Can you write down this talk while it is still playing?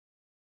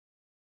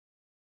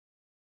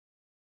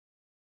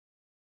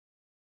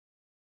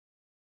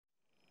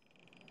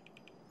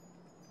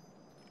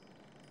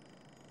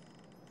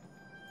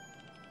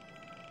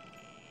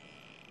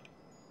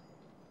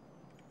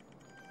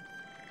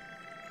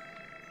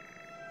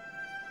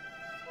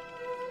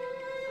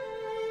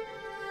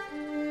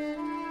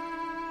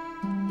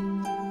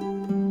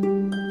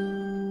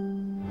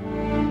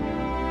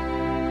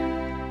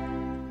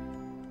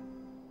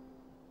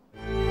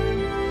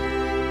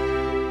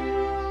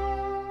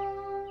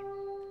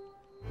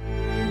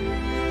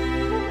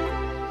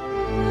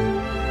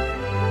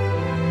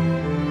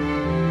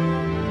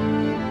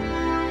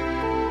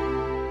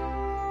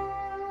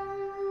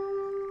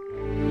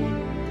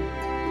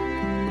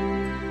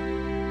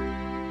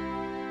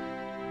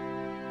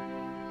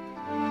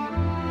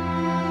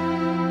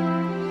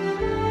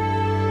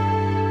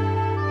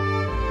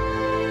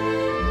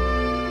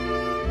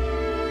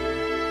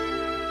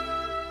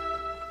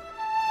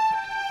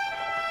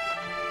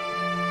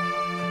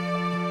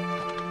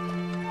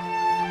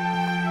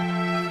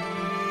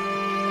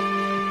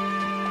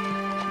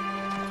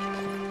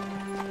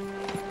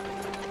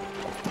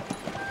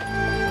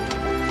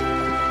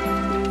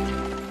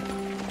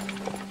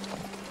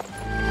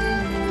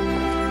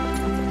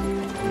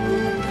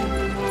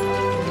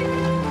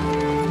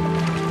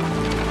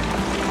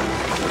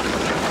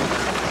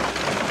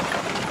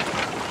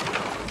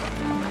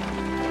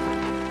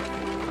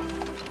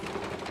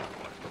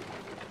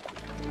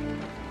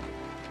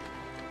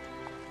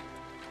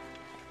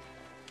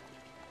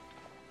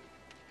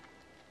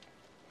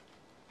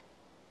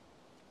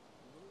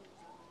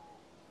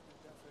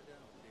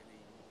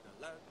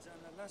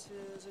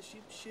here's a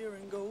sheep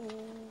shearing go.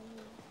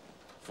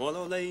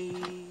 Follow lay,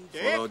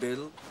 Dick? follow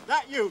diddle.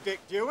 That you, Dick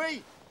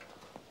Dewey?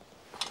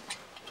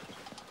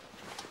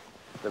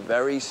 The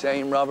very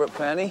same Robert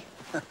Penny?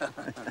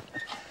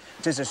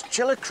 'Tis as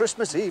chill a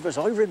Christmas Eve as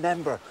I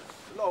remember.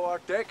 Hello,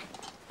 Art Dick.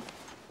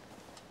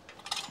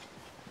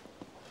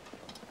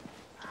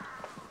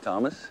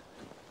 Thomas?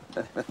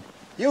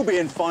 You be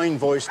in fine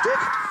voice, Dick.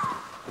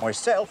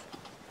 Myself,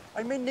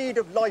 I'm in need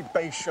of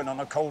libation on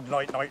a cold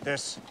night like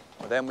this.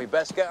 Well, then we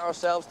best get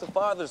ourselves to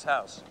Father's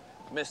house,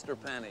 Mr.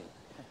 Penny.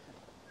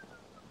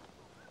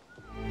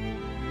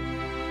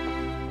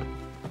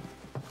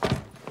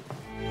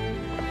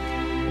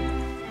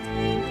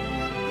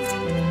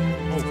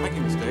 Oh, thank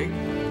you, mistake.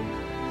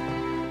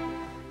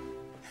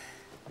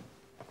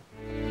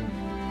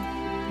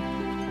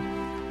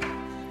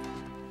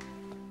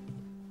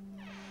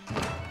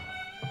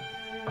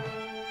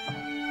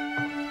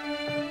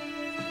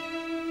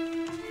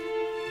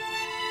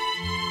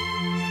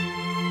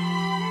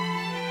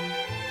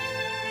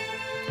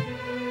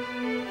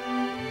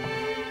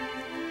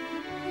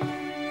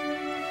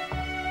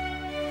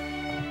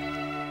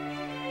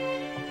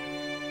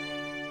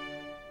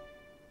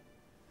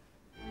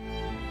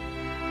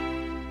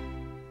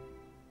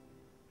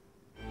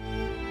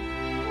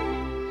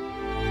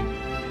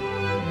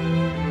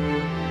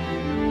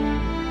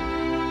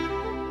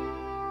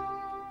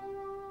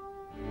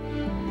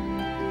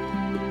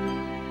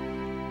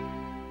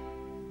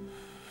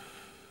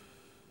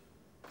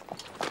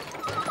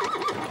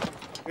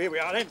 Here we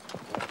are, then.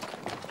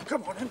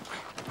 Come on, then.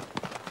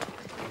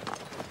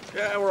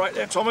 Yeah, all right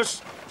there,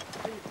 Thomas.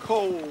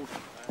 Cold. You'll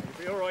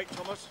be all right,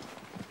 Thomas.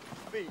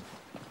 Beef.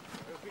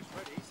 It's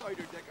ready.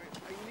 Cider, Dick.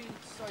 I need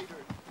cider.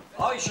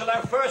 I shall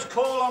have first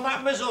call on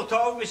that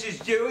mistletoe,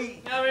 Mrs.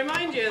 Dewey. I'll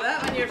remind you of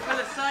that when you're full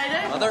of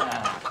cider. Mother?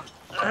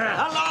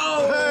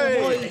 Hello!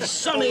 Hey! My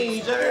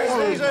sonnies!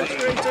 Season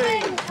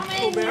greeting! Come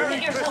in,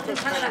 get yourself in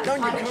front of that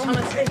fire,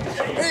 Thomas.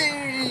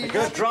 Hey!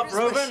 Good drop,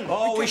 Reuben.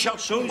 Oh, we shall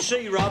soon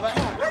see, Robert.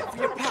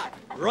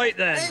 Right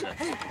then.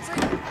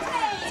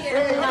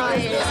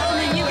 Elias, come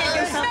in, you get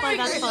yourself by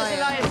that fire.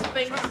 Elias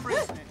Spinks.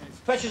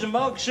 Fetches a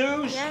mug,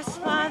 Suze. Yes,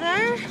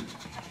 Father?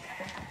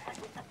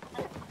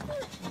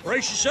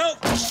 Brace yourself.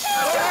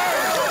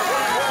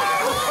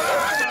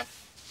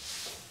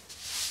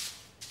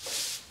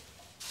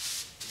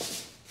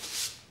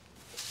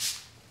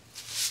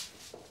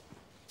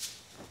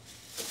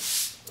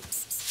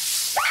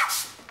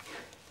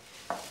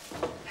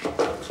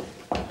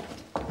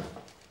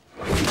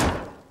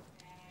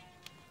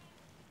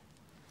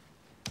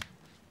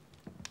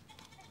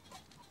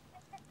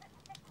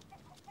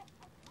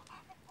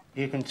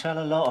 You can tell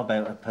a lot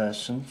about a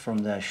person from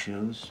their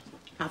shoes.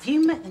 Have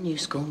you met the new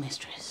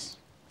schoolmistress?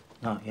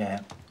 Not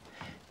yet.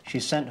 She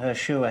sent her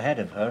shoe ahead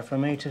of her for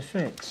me to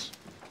fix.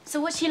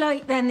 So what's she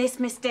like then, this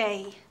Miss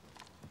Day?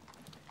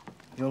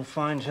 You'll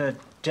find her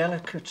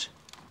delicate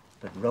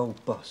but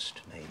robust,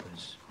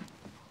 neighbours.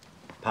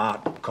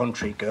 Part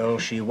country girl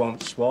she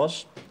once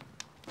was.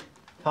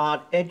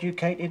 Part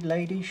educated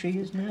lady she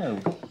is now.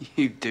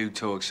 You do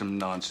talk some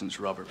nonsense,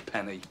 Robert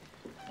Penny.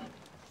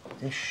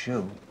 This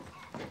shoe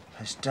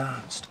has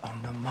danced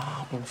on the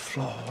marble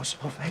floors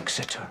of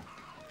Exeter.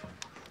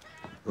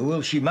 Who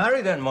will she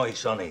marry then, my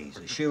sonnies?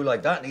 A shoe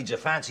like that needs a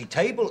fancy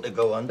table to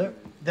go under.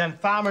 Them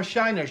farmer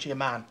shiners, you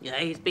man. Yeah,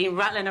 he's been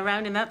rattling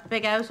around in that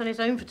big house on his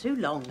own for too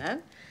long now.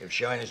 If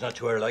Shiner's not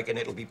to her liking,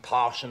 it'll be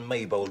Parson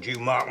Maybold, you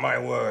mark my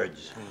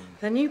words.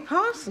 The new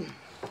parson.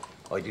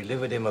 I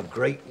delivered him a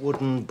great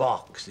wooden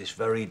box this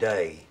very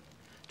day.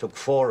 Took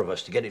 4 of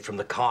us to get it from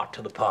the cart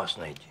to the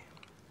parsonage.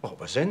 What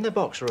was in the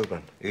box,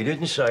 Reuben? He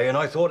didn't say, and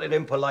I thought it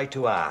impolite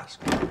to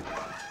ask.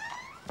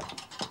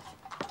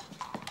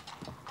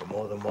 For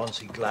more than once,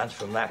 he glanced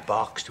from that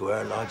box to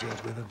our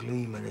lodgings with a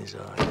gleam in his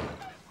eye.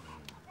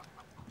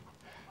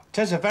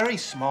 'Tis a very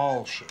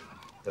small shoe.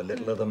 The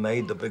littler the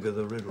maid, the bigger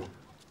the riddle.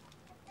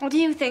 What do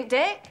you think,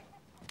 Dick?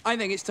 I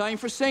think it's time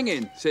for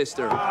singing,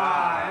 sister.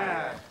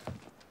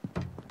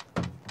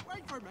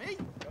 Wait for me.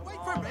 Wait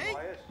for me.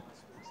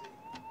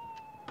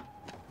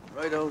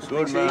 Righto,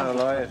 Good man,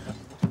 Elias.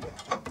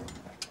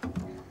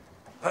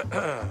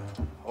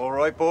 All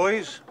right,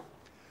 boys.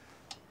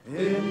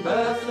 In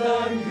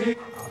Bethlehem.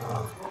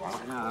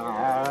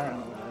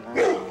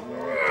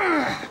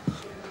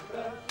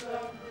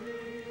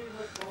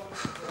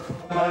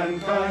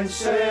 Mankind's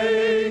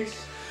sake,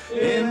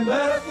 in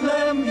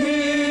Bethlehem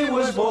he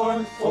was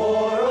born,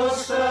 for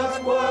us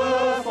that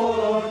were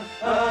forlorn,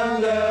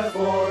 and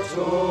therefore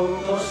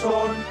took no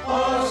scorn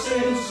our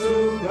sins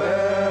to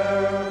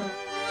bear.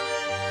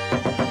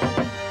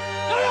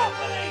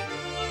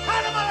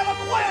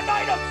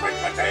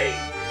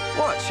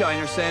 What,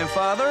 Shiner saying,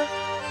 Father?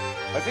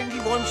 I think he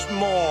wants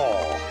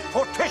more.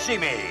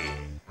 Fortissimi.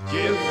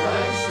 Give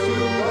thanks to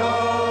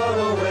God,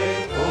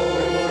 away, oh,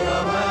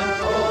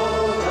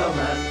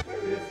 man.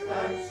 Give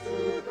thanks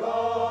to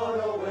God,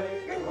 away,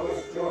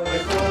 most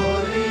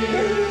joyfully.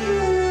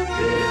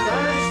 Give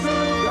thanks to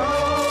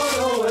God,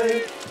 away.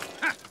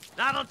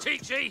 That'll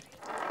teach ye.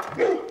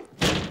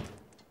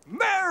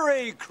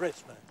 Merry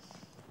Christmas.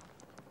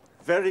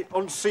 very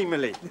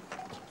unseemly.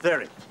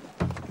 Very.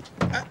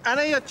 And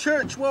are you a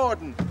church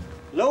warden?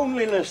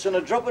 Loneliness and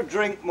a drop of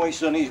drink, my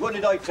sonnies. What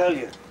did I tell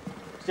you?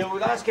 Still,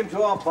 we'll ask him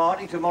to our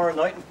party tomorrow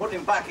night and put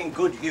him back in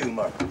good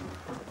humour.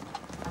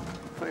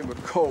 I'm a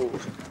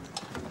cold.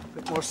 A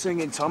bit more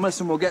singing, Thomas,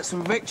 and we'll get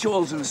some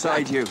victuals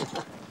inside you.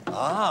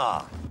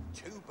 Ah,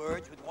 2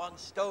 birds with 1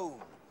 stone.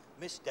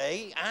 Miss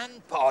Day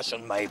and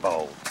Parson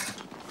Maybold.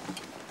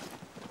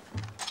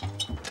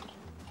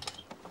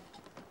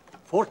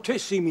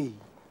 Fortissimi.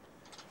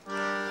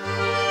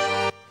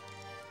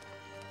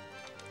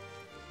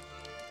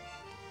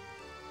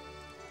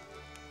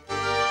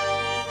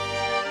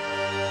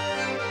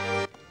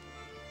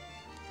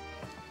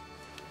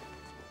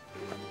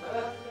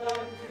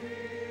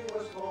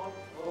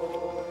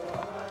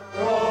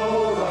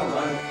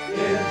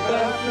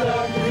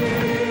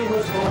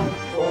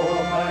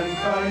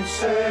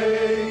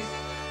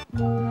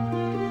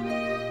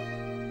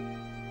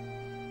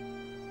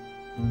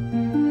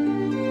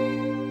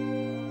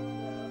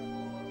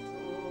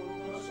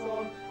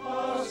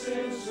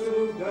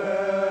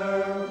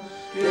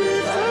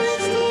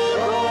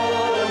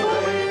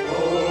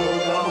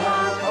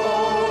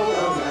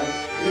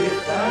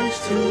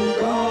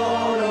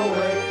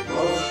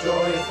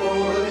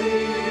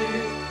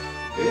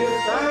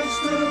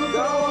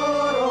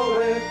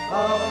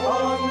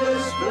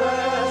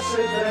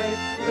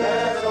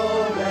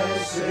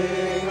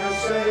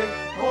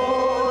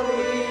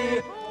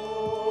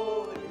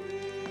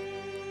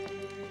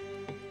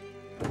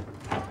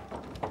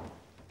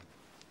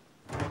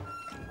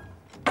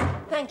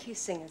 Thank you,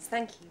 singers,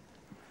 thank you.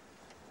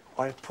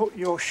 I put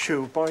your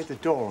shoe by the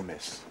door,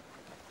 miss.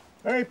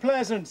 Very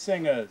pleasant,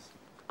 singers.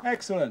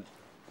 Excellent.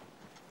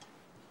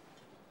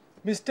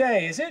 Miss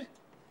Day, is it?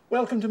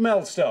 Welcome to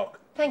Mellstock.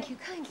 Thank you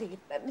kindly.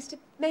 Mr.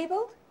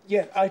 Maybold?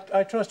 Yeah,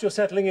 I trust you're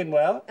settling in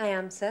well. I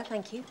am, sir,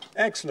 thank you.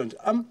 Excellent.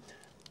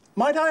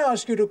 Might I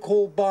ask you to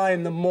call by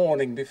in the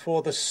morning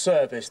before the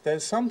service?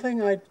 There's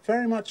something I'd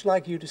very much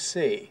like you to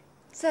see.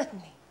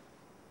 Certainly.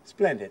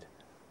 Splendid.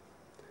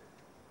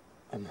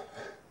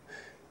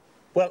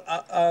 Well,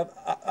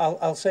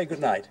 I'll say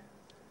good night.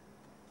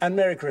 And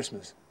Merry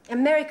Christmas.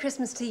 And Merry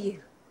Christmas to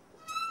you.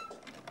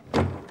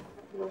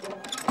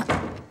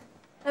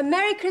 And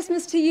Merry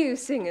Christmas to you,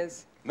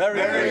 singers.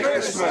 Merry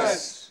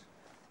Christmas!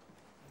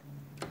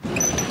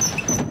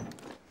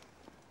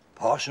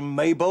 Parson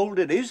Maybold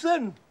it is,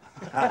 then.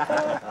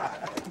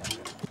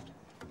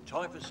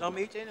 Time for some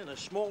eating and a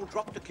small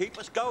drop to keep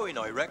us going,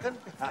 I reckon.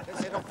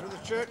 Let's head off to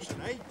the church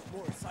tonight.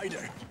 More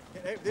cider.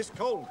 Get out this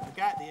cold.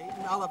 Forget the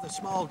eating, I'll have the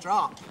small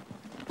drop.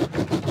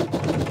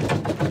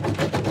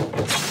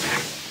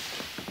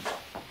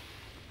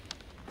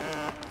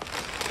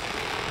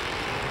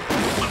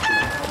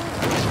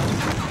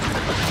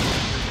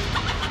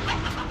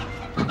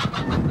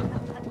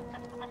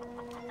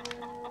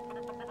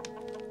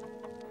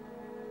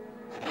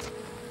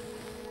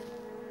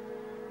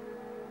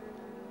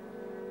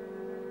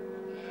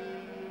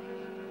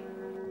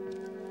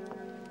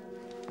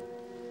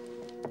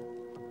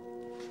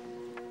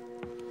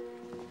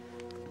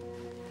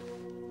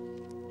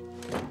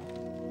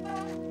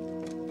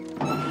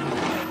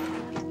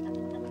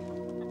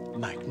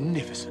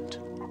 Magnificent.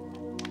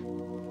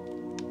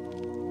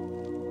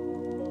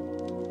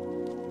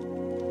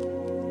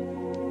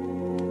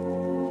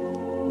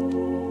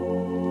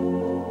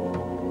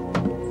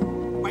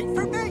 Wait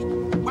for me!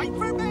 Wait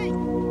for me!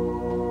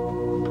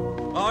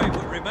 Aye,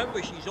 but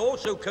remember, she's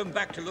also come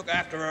back to look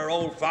after her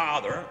old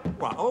father.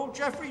 What, old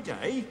Geoffrey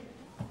Day?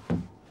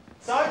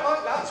 Sound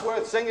like that's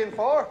worth singing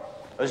for.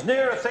 As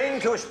near a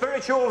thing to a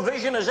spiritual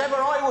vision as ever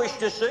I wish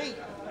to see.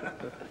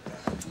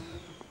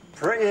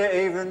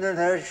 Prettier even than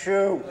her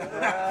shoe.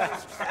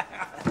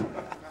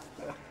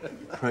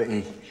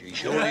 Pretty. She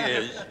surely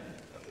is.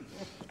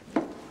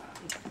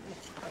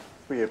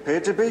 We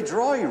appear to be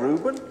dry,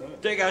 Reuben.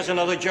 Dick has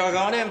another jug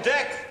on him.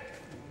 Dick!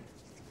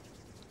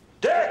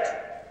 Dick!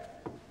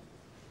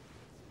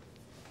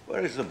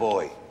 Where is the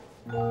boy?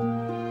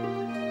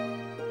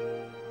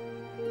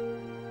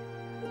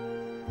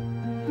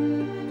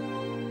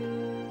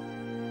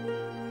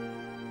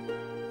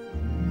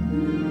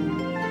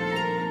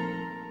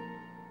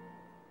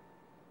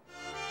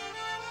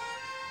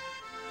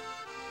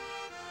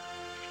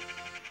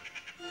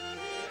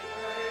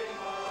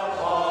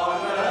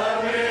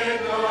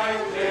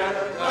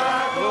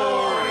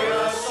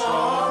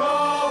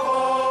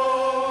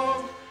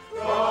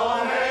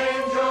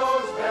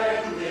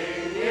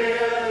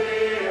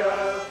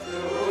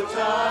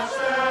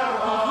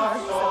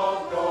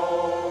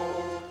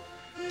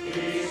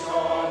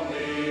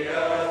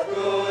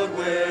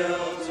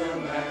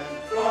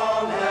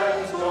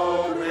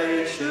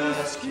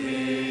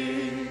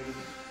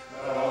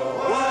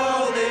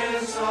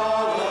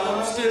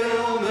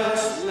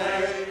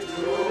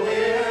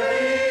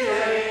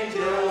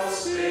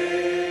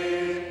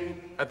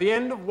 At the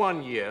end of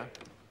one year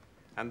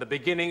and the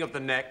beginning of the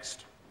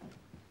next,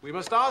 we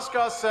must ask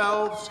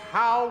ourselves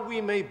how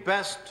we may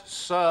best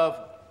serve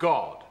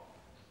God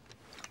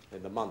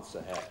in the months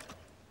ahead.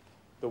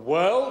 The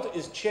world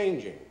is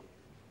changing.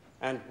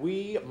 and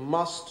we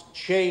must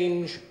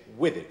change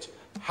with it.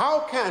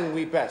 How can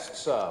we best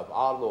serve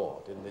our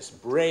Lord in this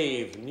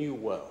brave new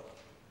world?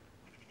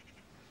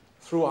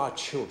 Through our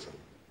children.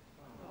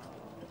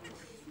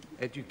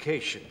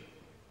 Education.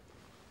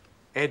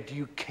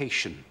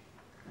 Education.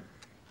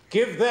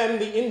 Give them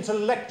the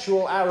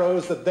intellectual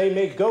arrows that they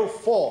may go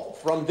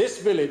forth from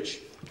this village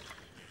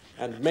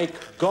and make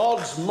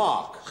God's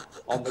mark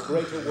on the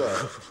greater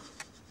world.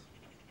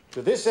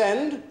 To this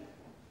end,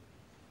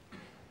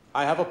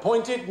 I have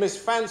appointed Miss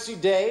Fancy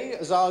Day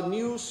as our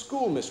new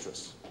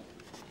schoolmistress.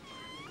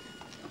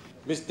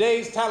 Miss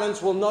Day's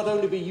talents will not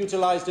only be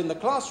utilized in the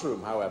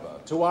classroom, however.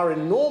 To our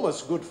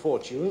enormous good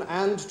fortune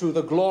and to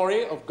the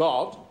glory of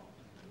God,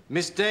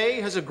 Miss Day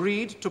has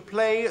agreed to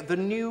play the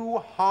new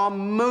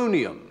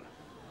harmonium,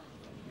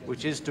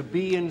 which is to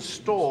be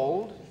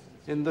installed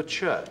in the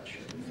church.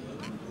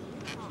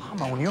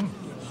 Harmonium?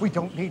 We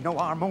don't need no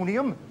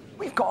harmonium.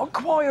 We've got a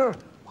choir.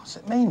 What's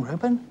it mean,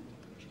 Reuben?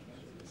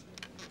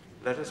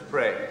 Let us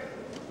pray.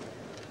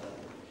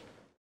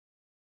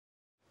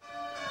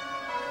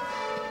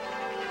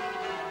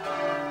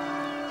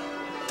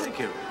 Thank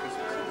you.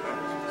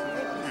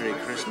 Merry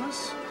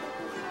Christmas.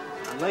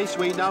 At least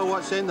we know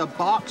what's in the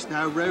box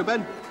now,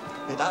 Reuben.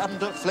 It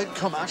happened at Flint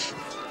Cumash.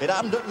 It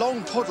happened at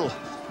Long Puddle.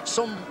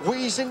 Some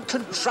wheezing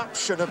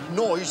contraption of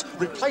noise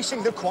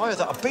replacing the choir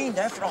that have been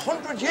there for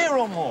 100 years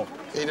or more.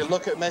 He'd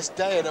look at Miss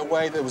Day in a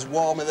way that was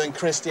warmer than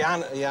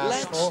Christianity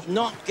asked for. Let's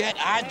not get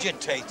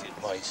agitated,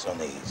 my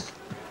sonnies.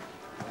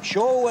 I'm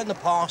sure when the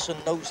parson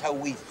knows how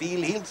we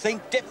feel, he'll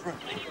think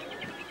differently.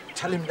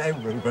 Tell him now,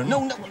 Reuben.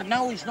 No,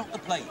 now is not the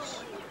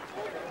place.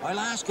 I'll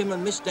ask him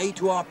and Miss Day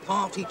to our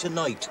party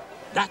tonight.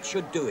 That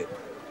should do it.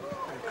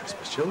 Merry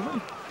Christmas,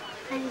 children.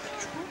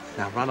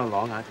 Now run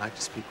along. I'd like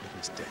to speak with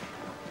Miss Day.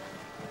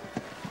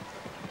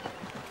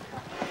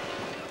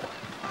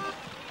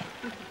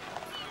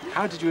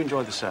 How did you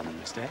enjoy the sermon,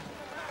 Miss Day?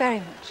 Very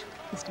much,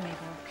 Mr.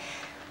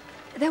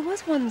 Mayborn. There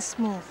was one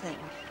small thing.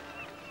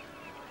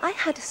 I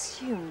had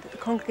assumed that the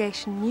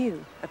congregation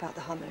knew about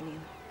the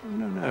harmonium. Oh,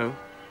 no.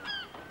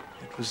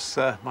 It was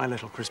my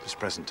little Christmas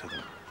present to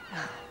them.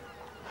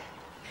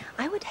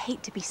 I would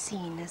hate to be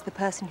seen as the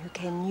person who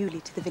came newly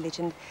to the village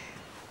and,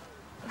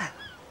 well,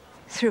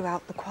 threw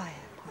out the choir.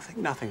 Well, think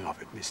nothing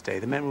of it, Miss Day.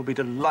 The men will be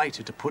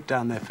delighted to put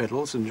down their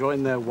fiddles and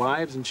join their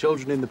wives and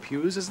children in the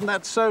pews. Isn't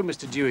that so,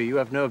 Mr. Dewey? You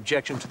have no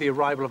objection to the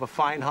arrival of a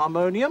fine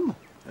harmonium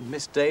and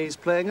Miss Day's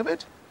playing of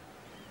it?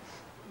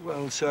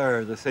 Well,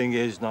 sir, the thing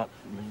is not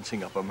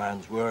mincing up a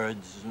man's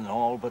words and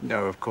all, but...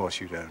 No, of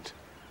course you don't.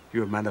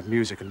 You're a man of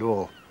music and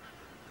all.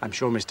 I'm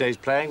sure Miss Day's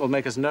playing will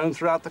make us known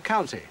throughout the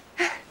county.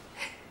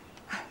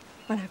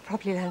 When I've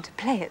probably learned to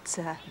play it,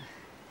 sir.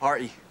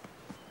 Party.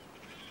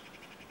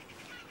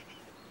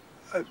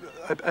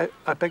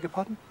 I beg your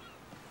pardon?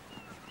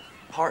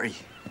 Party.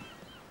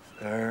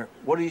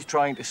 What he's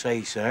trying to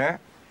say, sir,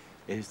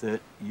 is that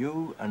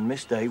you and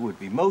Miss Day would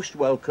be most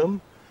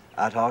welcome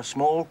at our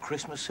small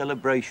Christmas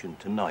celebration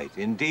tonight.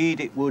 Indeed,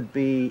 it would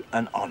be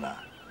an honour.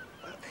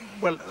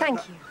 Well,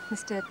 thank you,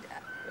 Mr.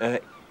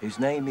 His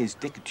name is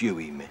Dick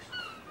Dewey, miss.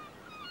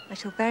 I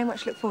shall very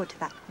much look forward to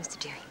that, Mr.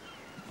 Dewey.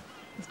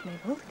 Mr.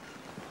 Maybold?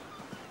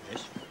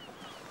 Yes?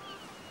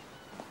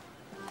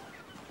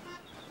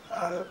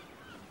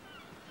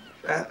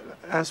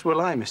 As will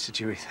I, Mr.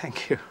 Dewey.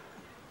 Thank you.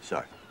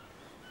 Sorry.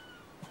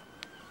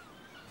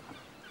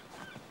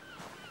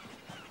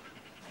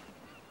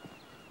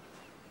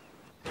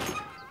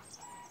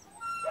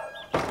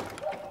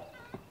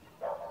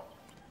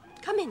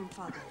 Come in,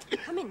 Father.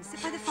 Come in,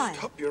 sit by the fire.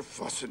 Stop your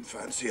fussing,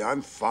 Fancy.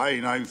 I'm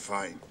fine. I'm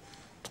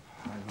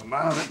a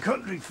man of the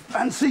country,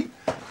 Fancy.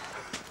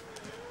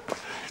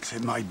 It's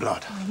in my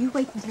blood. Oh, you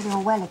wait until you're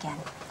well again.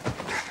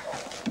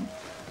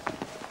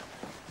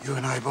 You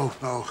and I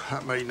both know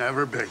that may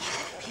never be.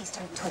 Please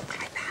don't talk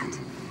like that.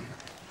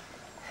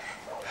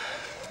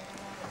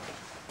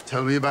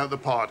 Tell me about the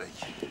party.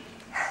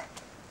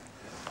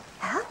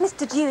 Well,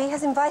 Mr. Dewey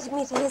has invited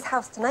me to his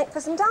house tonight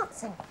for some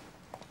dancing.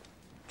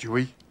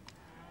 Dewey?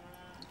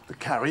 The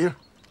carrier?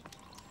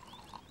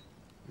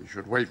 You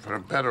should wait for a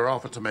better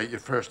offer to make your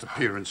first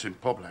appearance in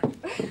public.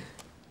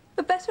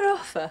 A better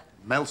offer?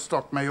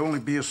 Mellstock may only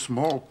be a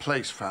small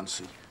place,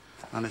 Fancy,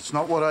 and it's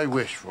not what I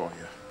wish for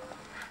you.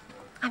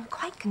 I'm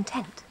quite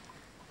content.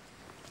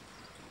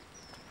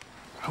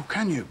 How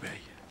can you be?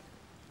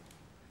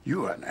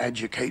 You are an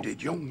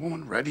educated young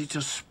woman ready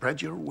to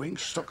spread your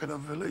wings, stuck in a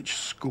village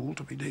school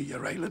to be near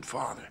your ailing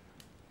father.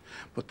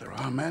 But there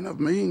are men of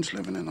means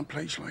living in a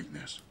place like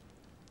this.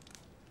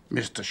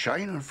 Mr.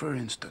 Shiner, for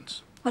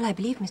instance. Well, I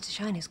believe Mr.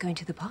 Shiner's going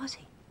to the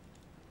party.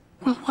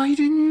 Well, why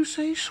didn't you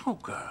say so,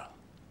 girl?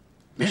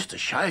 Mr.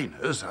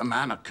 Shiner's a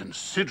man of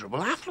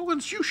considerable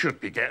affluence. You should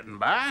be getting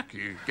back.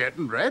 You're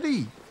getting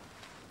ready.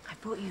 I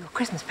brought you a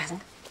Christmas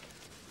present.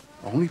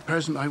 Only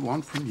present I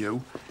want from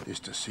you is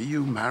to see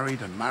you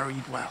married and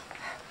married well.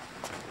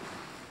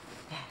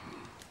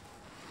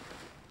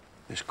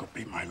 This could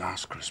be my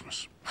last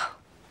Christmas.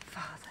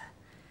 Father.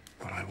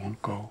 But I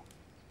won't go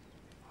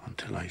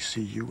until I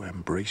see you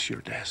embrace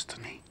your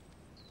destiny.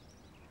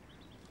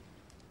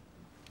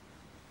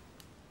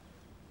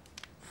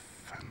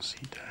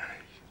 fancy day.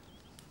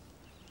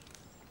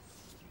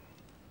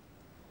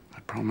 I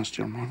promised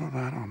your mother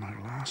that on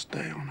her last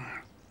day on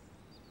earth.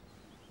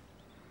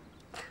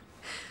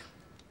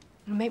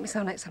 You make me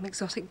sound like some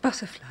exotic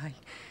butterfly.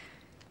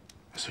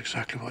 That's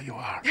exactly what you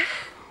are.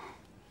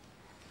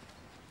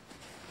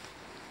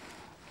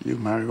 You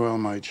marry well,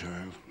 my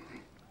child,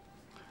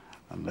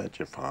 and let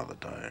your father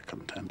die a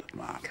contented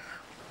man.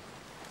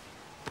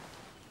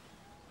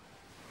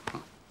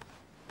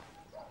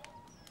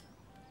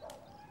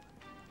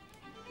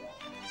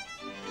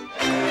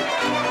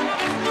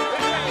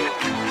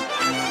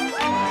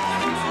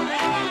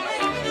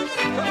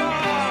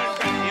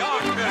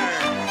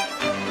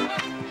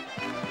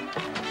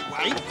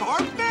 Wait for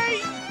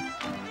me!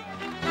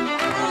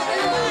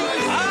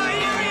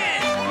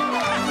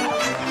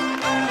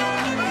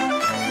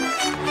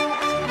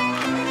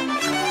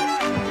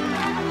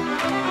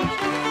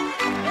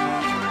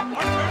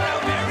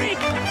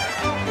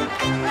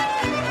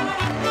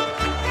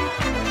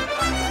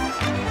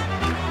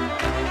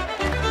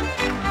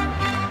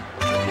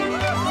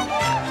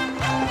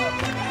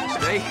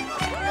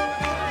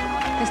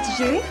 Mr.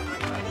 Dewey?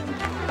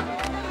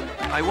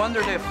 I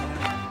wondered if,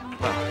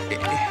 well,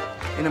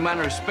 in a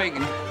manner of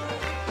speaking,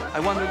 I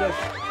wondered if,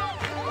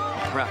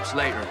 perhaps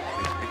later,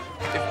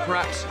 if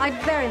perhaps...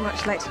 I'd very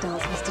much like to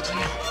dance, Mr.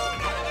 Dewey.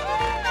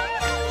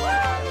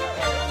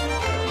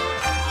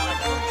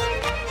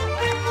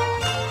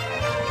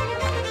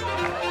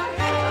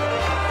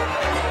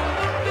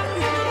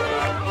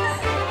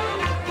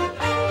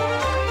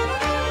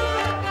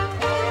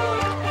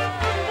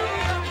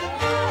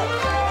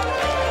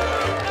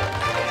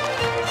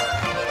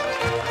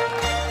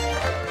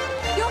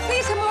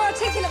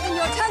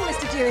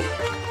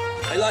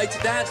 I like to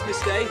dance, Miss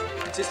Day.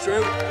 'Tis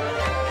true.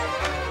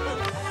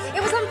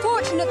 It was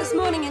unfortunate this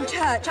morning in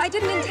church. I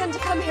didn't intend to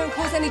come here and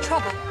cause any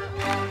trouble.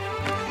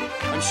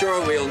 I'm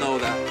sure we'll know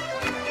that.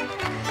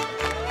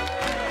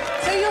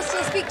 So you'll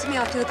still speak to me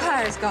after the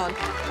choir is gone?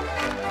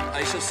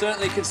 I shall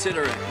certainly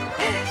consider it.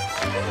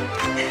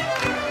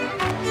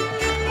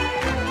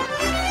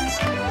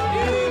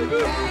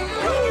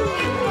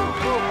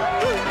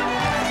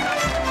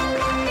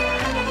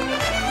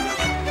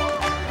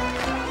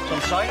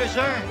 Some cider,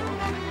 sir?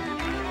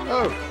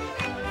 Oh,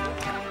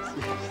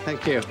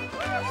 thank you.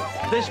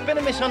 There's been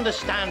a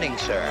misunderstanding,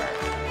 sir,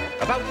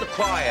 about the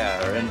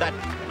choir and that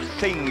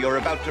thing you're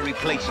about to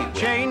replace it with.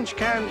 Change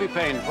can be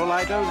painful,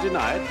 I don't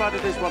deny it, but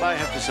it is what I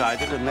have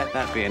decided, and let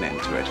that be an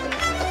end to it.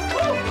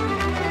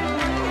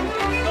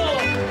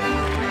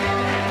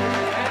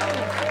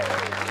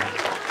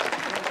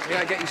 May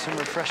I get you some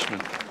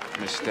refreshment,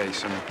 Miss Day?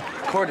 Some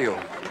cordial,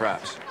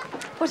 perhaps?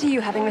 What are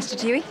you having, Mr.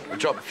 Dewey? A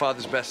drop of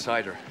Father's best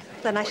cider.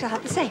 Then I shall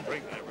have the same.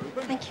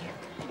 Thank you.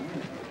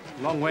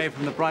 Long way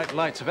from the bright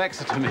lights of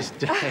Exeter, Miss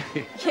Day.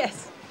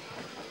 Yes.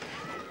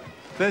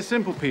 They're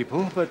simple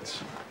people,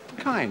 but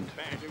kind.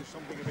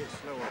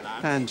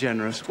 And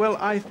generous. Well,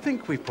 I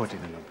think we've put in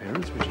an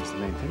appearance, which is the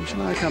main thing.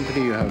 Shall I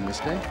accompany you home, Miss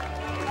Day?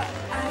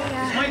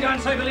 It's my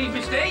dance, I believe,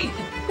 Miss Day.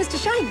 Mr.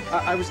 Shine.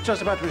 I was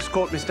just about to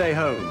escort Miss Day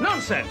home.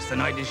 Nonsense, the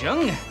night is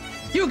young.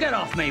 You get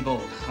off,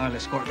 Mabel. I'll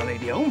escort the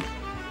lady home.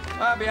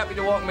 I'll be happy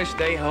to walk Miss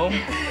Day home.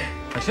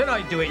 I said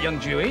I'd do it, young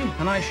Dewey,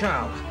 and I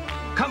shall.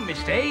 Come,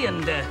 Miss Day,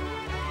 and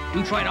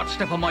you try not to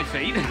step on my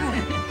feet.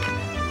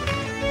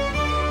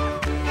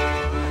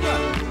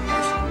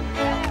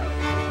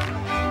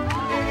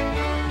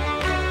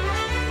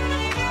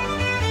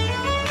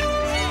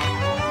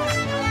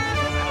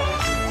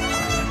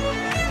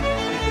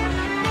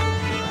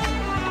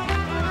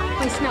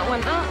 Wasting that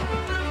one up.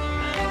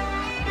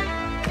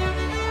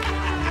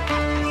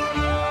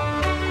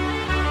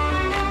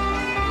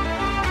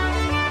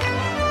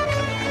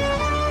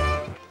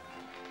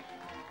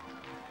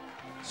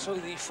 So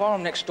the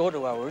farm next door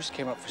to ours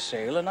came up for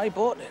sale, and I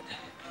bought it.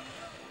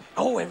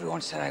 Oh,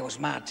 everyone said I was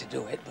mad to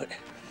do it, but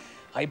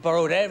I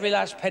borrowed every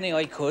last penny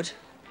I could.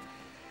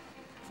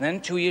 And then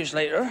 2 years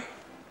later,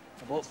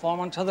 I bought farm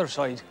on t'other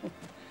side. They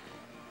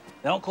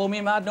don't call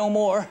me mad no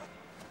more.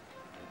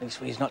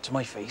 Leastways, not to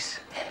my face.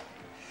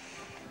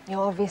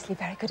 You're obviously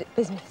very good at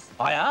business.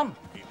 I am.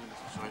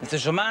 If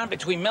there's a man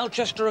between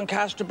Melchester and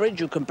Casterbridge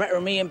who can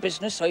better me in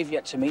business, I've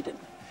yet to meet him.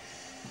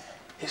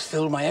 It's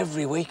filled my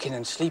every waking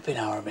and sleeping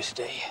hour, Miss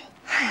Day.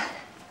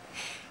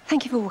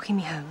 Thank you for walking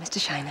me home, Mr.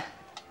 Shiner.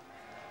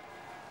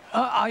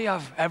 I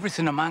have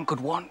everything a man could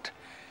want.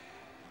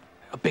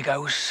 A big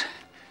house,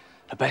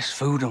 the best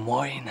food and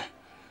wine,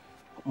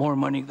 more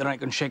money than I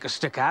can shake a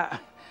stick at.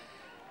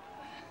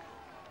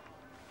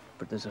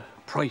 But there's a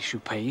price you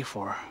pay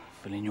for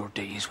filling your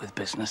days with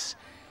business.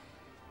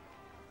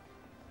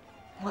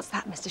 What's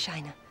that, Mr.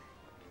 Shiner?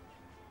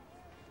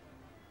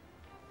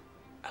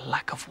 A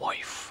lack of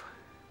wife.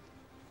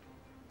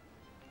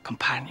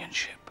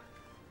 Companionship.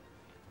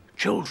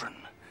 Children.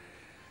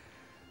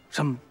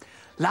 Some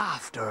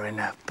laughter in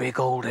a big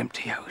old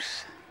empty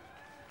house.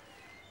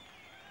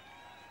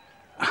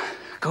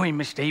 Go in,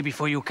 Miss Day,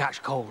 before you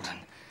catch cold, and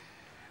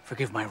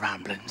forgive my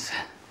ramblings.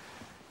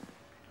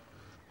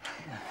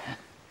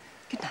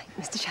 Good night,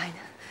 Mr.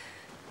 Shiner.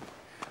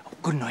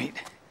 Good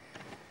night,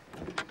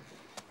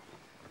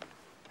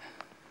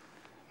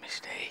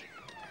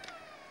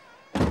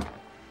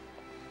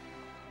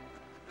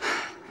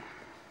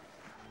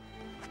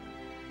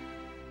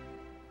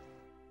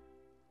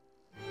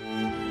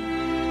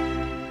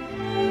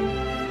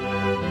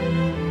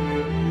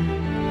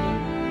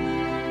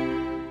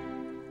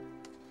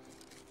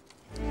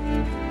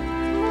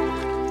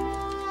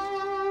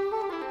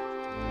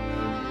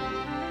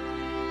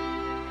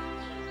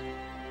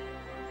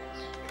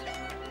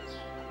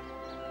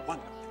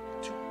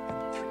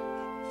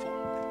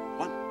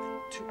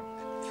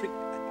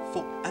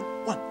 4 and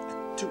 1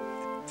 and 2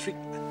 and 3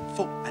 and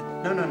 4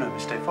 and... No,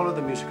 Miss Day. Follow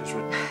the music as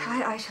written.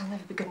 I shall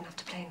never be good enough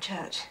to play in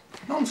church.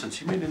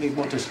 Nonsense. You merely need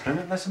more discipline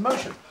and less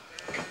emotion.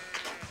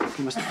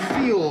 You must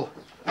feel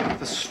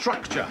the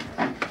structure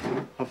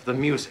of the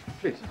music.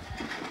 Please.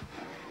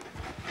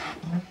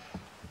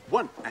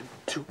 1 and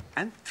 2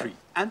 and 3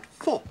 and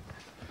 4.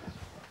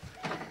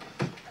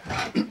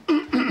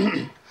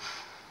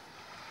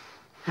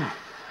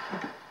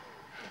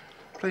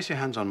 Place your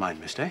hands on mine,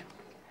 Miss Day.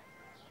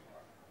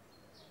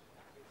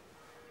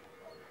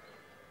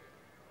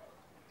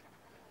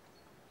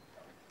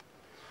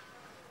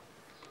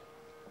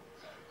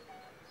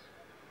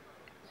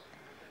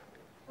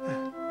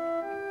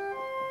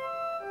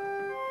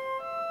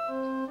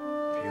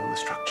 Feel the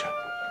structure.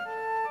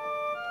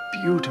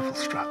 Beautiful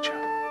structure.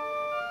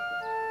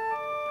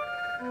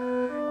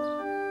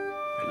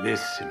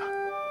 Bellissima.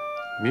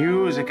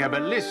 Musica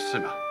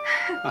bellissima.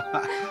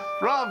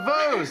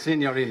 Bravo,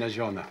 Signorina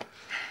Giorna.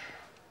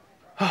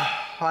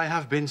 I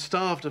have been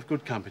starved of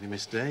good company,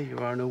 Miss Day. You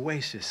are an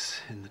oasis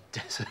in the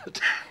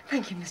desert.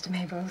 Thank you, Mr.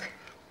 Maybold.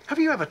 Have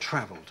you ever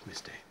travelled, Miss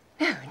Day?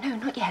 No,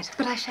 not yet,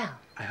 but I shall.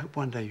 I hope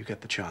one day you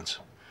get the chance.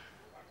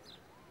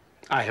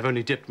 I have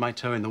only dipped my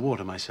toe in the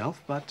water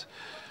myself, but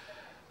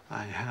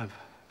I have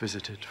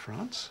visited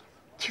France.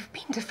 You've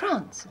been to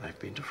France? I've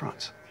been to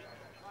France.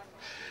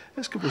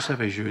 Est-ce que vous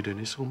savez jouer d'un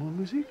instrument de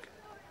musique?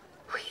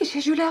 Oui,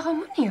 j'ai joué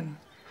l'harmonium.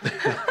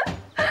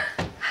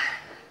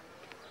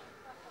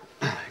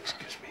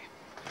 Excuse me.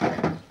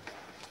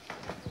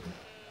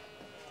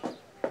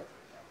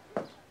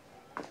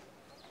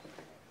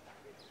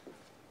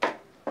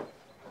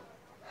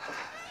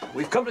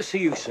 We've come to see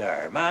you,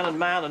 sir. Man and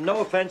man, and no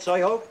offence, I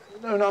hope?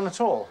 No, none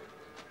at all.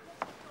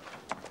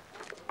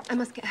 I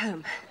must get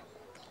home.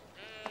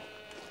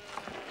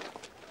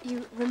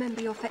 You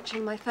remember you're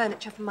fetching my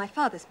furniture from my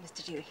father's,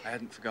 Mr. Dewey? I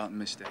hadn't forgotten,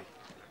 Miss Day.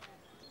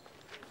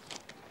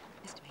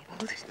 Mr.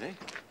 Maybold. Miss Day?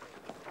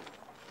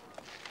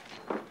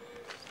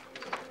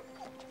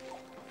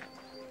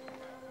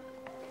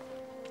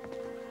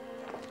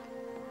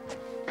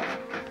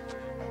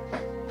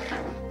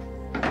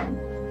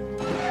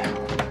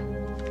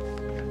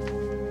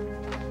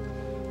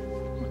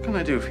 What can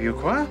I do for you,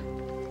 Choir?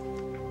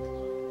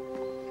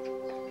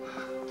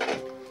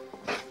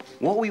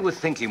 What we were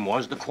thinking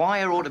was the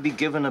choir ought to be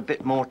given a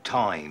bit more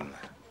time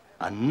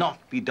and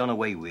not be done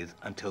away with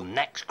until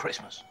next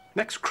Christmas.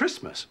 Next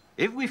Christmas?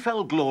 If we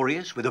fell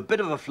glorious, with a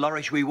bit of a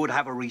flourish, we would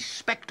have a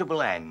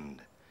respectable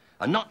end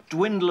and not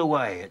dwindle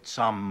away at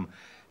some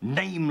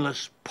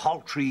nameless,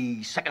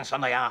 paltry second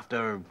Sunday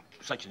after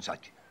such and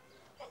such.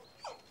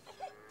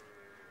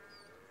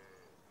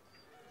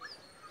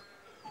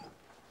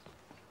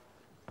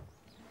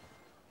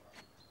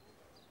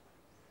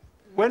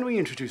 When we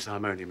introduce the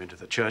harmonium into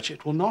the church,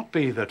 it will not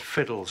be that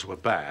fiddles were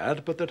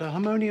bad, but that a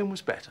harmonium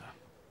was better.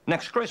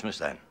 Next Christmas,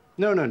 then?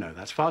 No,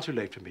 that's far too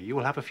late for me. You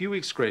will have a few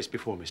weeks' grace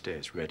before Miss Day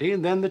is ready,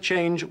 and then the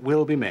change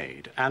will be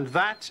made. And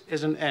that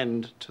is an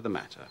end to the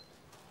matter.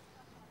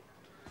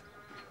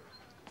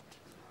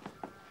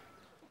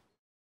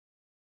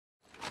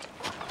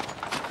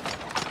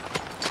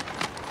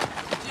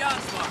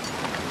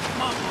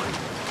 Come on, boy.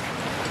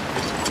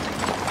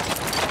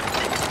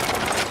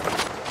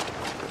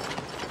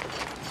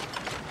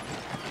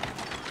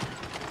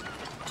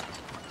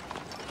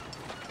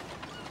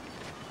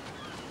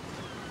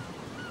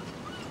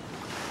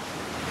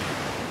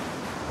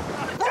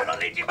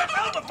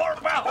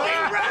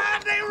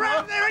 They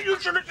ran! You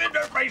should have seen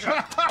their faces!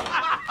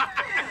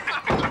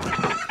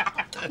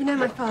 You know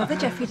my father,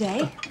 Geoffrey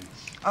Day?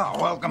 Oh,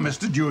 welcome,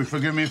 Mr. Dewey.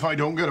 Forgive me if I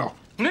don't get up.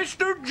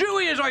 Mr.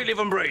 Dewey, as I live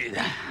and breathe.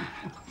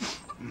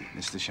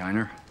 Mr.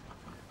 Shiner.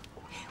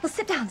 Well,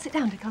 sit down,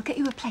 Dick. I'll get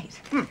you a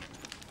plate.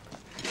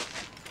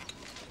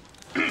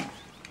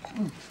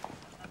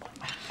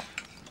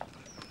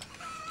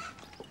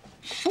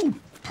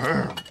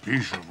 Superb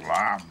piece of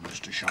lamb,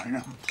 Mr.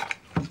 Shiner.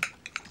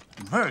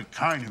 Very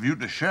kind of you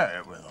to share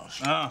it with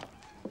us.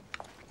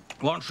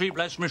 One sheep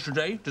less, Mr.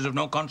 Day. It is of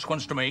no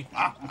consequence to me.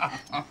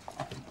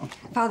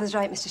 Father's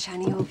right, Mr.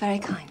 Shiner. You're very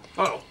kind.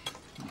 Oh.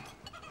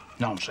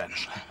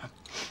 Nonsense.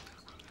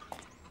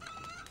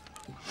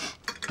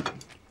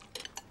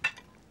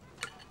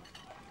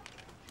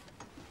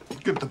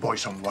 Give the boy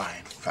some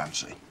wine,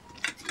 fancy.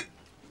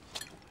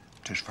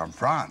 'Tis from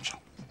France.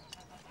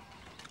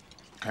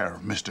 Care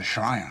of Mr.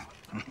 Shiner.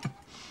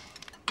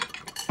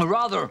 A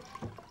rather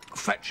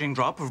fetching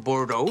drop of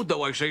Bordeaux,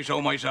 though I say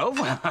so myself.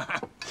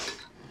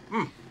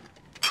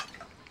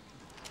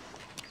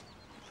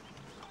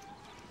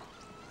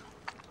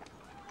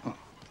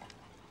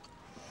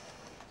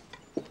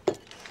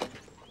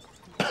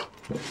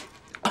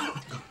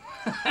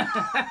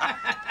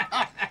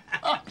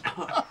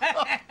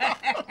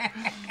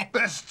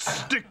 Best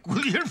stick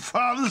with your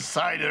father's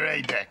cider,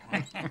 eh, Dick?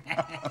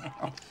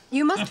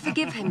 You must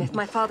forgive him if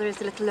my father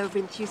is a little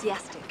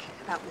over-enthusiastic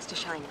about Mr.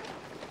 Shiner.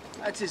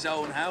 That's his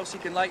own house. He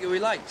can like who he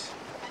likes.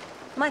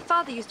 My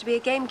father used to be a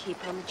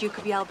gamekeeper on the Duke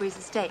of Yalbury's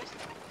estate.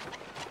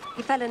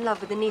 He fell in love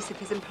with the niece of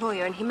his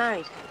employer and he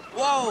married her.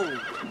 Whoa!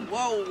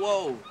 Whoa,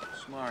 whoa.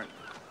 Smart.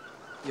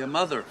 Your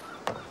mother?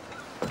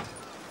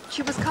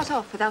 She was cut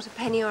off without a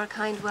penny or a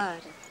kind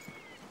word.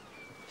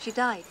 She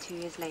died 2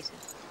 years later.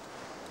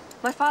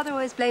 My father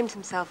always blamed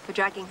himself for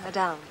dragging her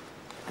down.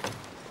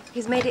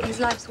 He's made it his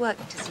life's work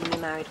to see me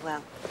married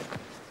well.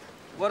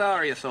 What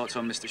are your thoughts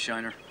on Mr.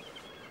 Shiner?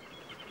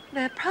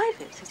 They're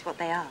private, is what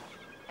they are.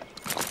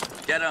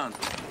 Get on.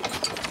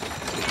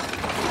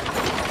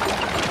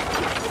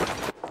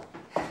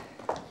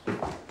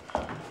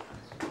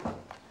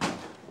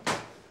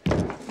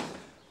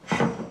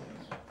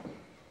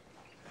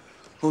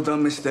 Hold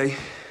on, Miss Day.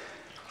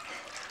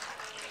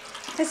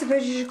 I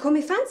suppose you should call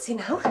me Fancy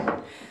now,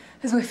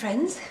 as we're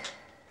friends.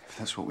 If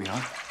that's what we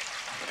are.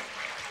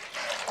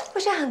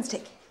 Where's your hand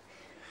stick?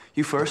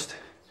 You first.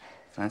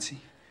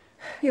 Fancy?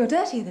 You're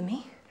dirtier than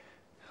me.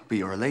 But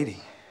you're a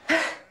lady.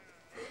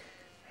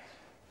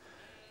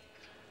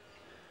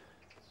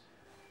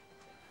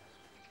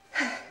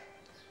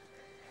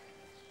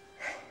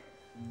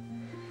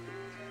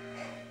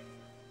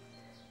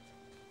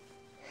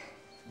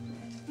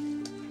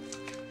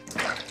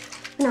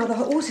 Now the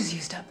hot water's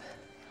used up.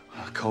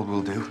 Cold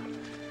will do.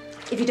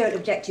 If you don't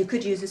object, you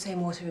could use the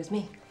same water as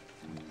me.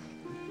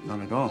 Not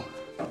at all.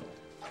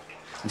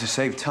 And to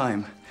save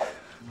time,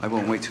 I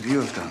won't wait till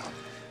you have done.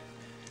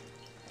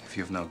 If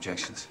you have no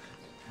objections.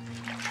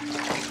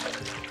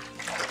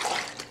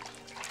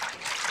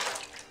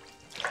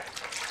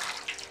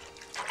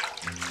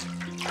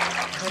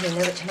 I don't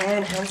know which are my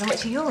own hands and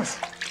which are yours.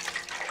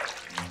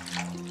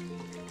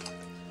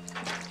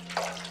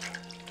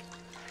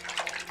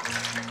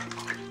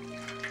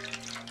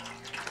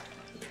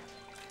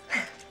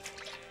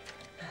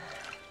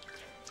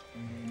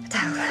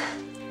 Towel.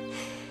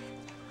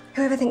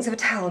 Whoever thinks of a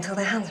towel until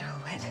their hands are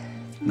all wet?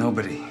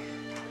 Nobody.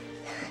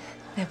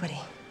 Nobody.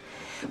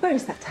 Where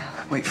is that towel?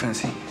 Wait,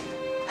 Fancy.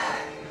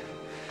 I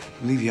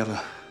believe you have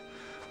a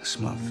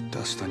smell of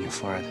dust on your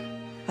forehead.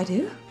 I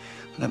do?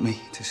 Let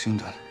me, 'tis soon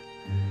done.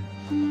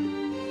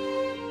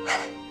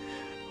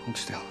 Hold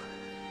still.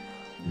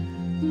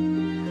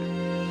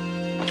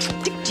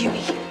 Dick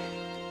Dewey.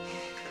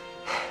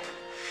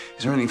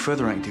 Is there anything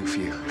further I can do for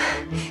you?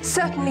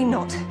 Certainly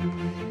not.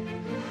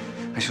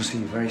 I shall see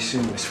you very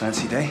soon, Miss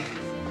Fancy Day.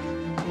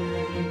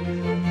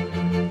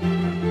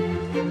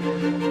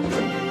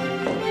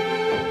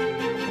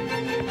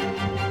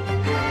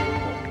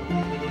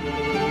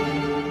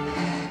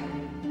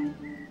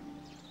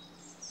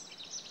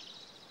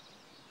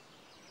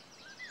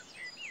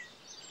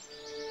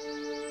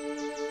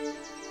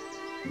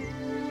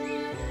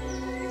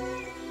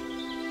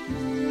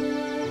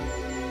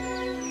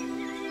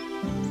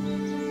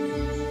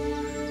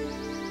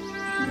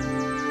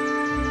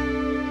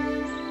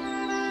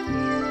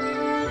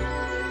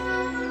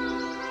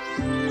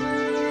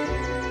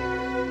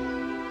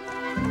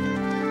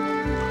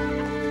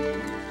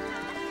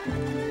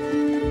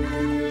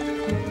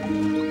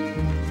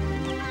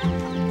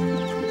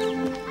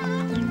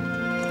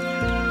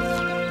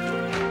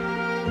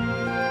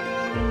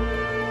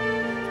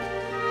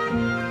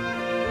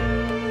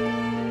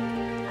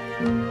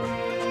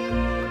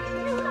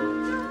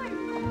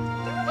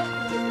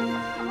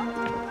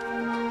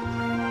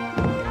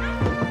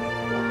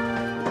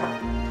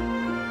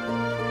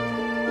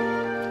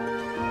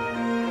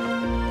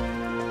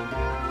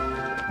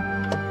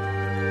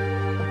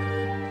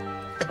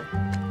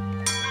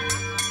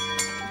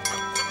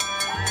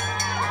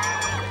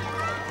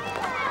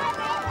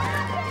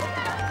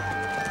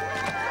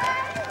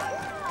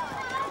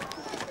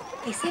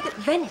 They say that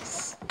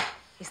Venice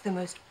is the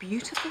most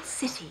beautiful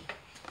city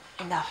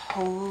in the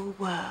whole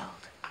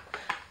world.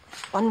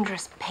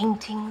 Wondrous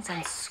paintings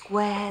and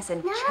squares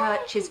and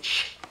churches.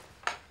 Shh!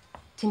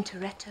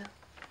 Tintoretto,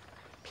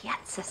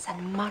 Piazza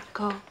San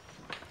Marco,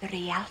 the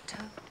Rialto.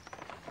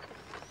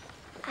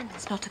 And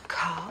there's not a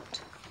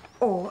cart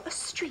or a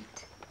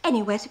street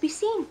anywhere to be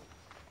seen.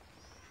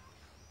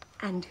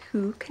 And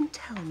who can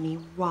tell me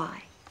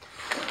why?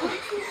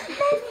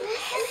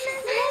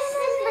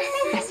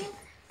 Bessie.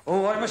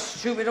 Oh, I'm a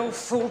stupid old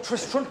fool,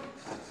 Tristram.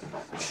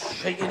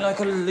 Shaking like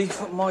a leaf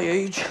at my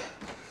age.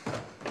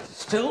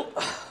 Still,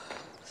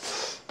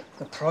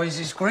 the prize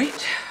is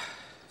great.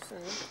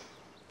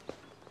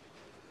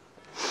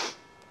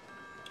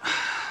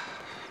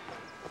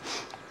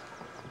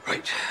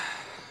 Right.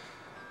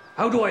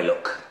 How do I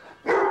look?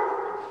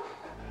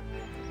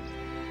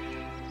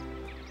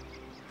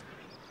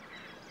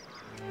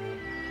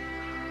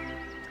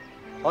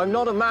 I'm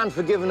not a man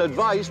for giving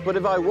advice, but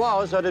if I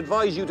was, I'd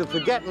advise you to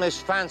forget Miss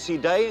Fancy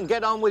Day and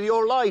get on with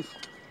your life.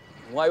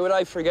 Why would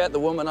I forget the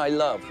woman I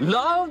love?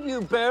 Love?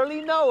 You barely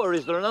know her.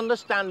 Is there an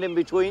understanding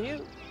between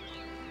you?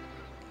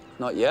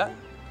 Not yet,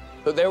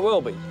 but there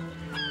will be.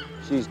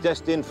 She's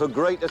destined for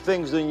greater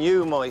things than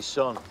you, my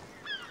son.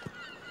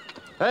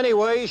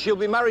 Anyway, she'll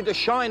be married to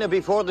Shiner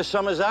before the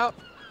summer's out.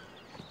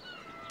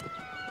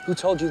 Who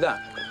told you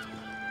that?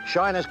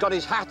 Shiner's got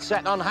his hat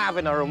set on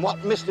having her, and what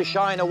Mr.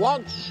 Shiner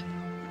wants,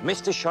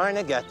 Mr.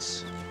 Shiner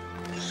gets.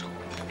 So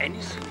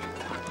anything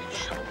you want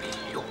shall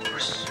be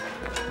yours.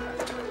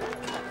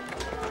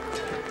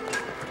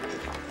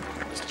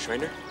 Mr.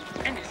 Shiner?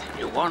 Anything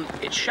you want,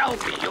 it shall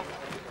be.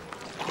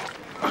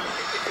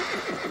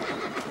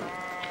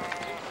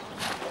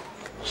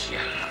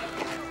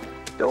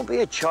 Don't be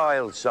a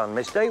child, son.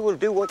 Miss Day will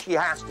do what she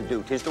has to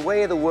do. 'Tis the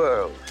way of the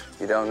world.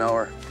 You don't know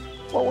her?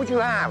 What would you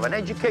have? An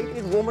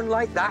educated woman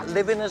like that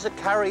living as a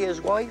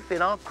carrier's wife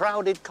in our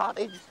crowded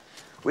cottage?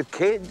 With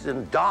kids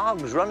and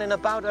dogs running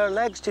about her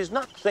legs? 'Tis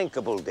not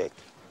thinkable, Dick.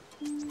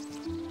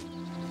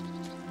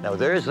 Now,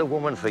 there's the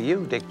woman for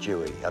you, Dick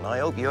Dewey, and I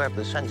hope you have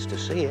the sense to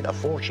see it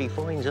afore she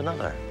finds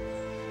another.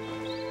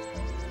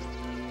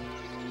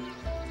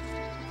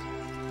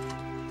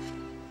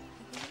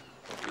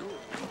 You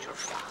and your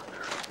father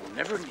will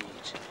never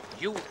need.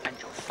 You and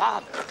your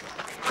father.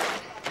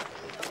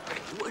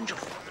 You and your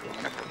father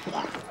will never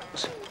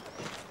want.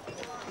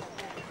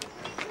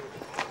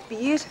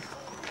 Beautiful.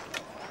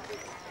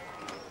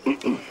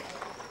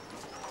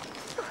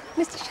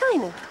 Mr.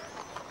 Shiner.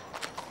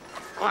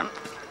 Go on.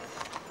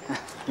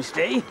 Miss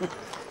Day.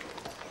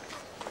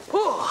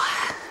 Oh,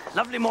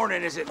 lovely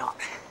morning, is it not?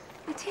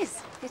 It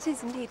is. It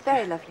is indeed.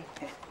 Very lovely.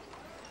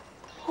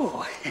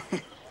 Oh.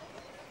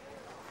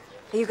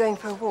 Are you going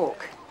for a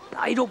walk?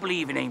 I don't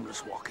believe in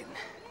aimless walking.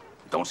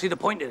 Don't see the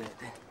point in it.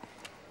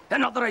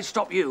 And not that I'd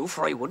stop you,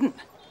 for I wouldn't.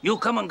 You'll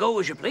come and go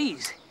as you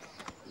please.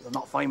 You'll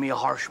not find me a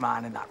harsh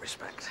man in that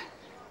respect.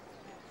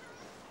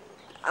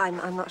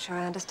 I'm not sure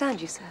I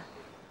understand you, sir.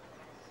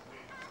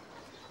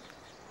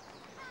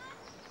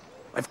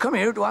 I've come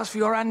here to ask for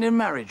your hand in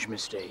marriage,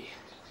 Miss Day.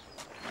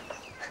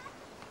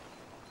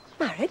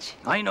 Marriage?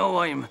 I know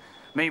I'm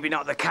maybe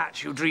not the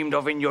catch you dreamed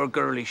of in your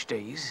girlish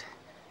days,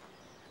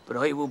 but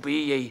I will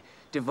be a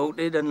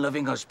devoted and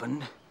loving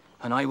husband,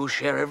 and I will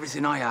share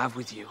everything I have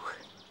with you.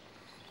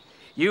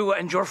 You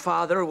and your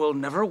father will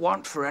never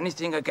want for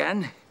anything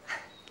again.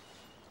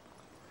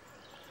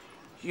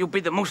 You'll be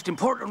the most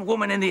important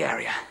woman in the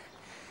area.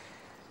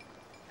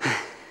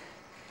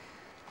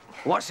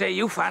 What say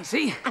you,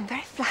 Fancy? I'm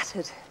very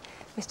flattered,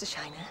 Mr.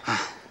 Shiner.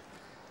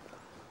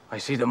 I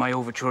see that my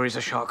overture is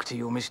a shock to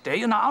you, Miss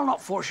Day, and I'll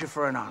not force you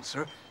for an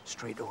answer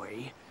straight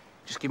away.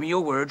 Just give me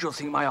your word you'll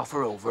think my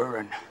offer over,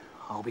 and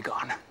I'll be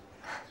gone.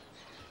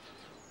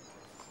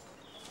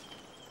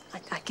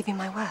 I give you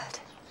my word.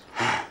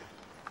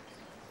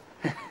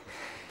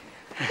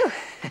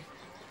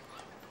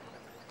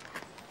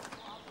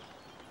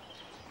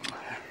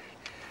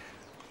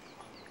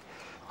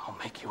 I'll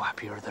make you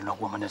happier than a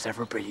woman has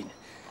ever been.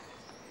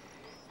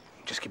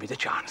 Just give me the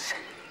chance.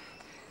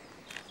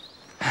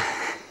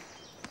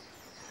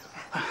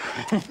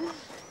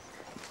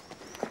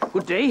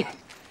 Good day,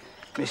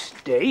 Miss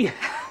Day.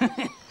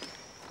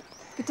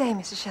 Good day,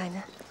 Mr.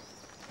 Shiner.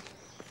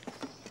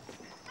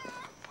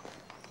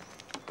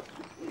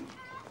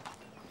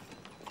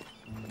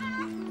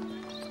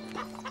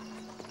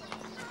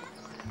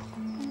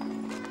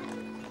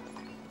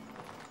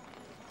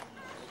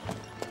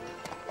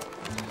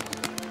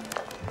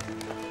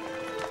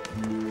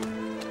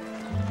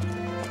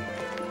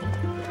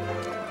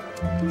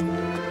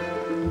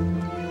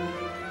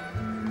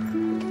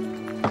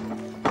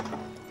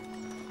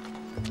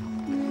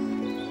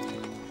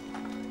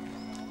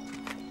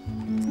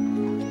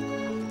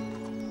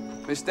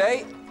 Miss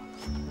Day?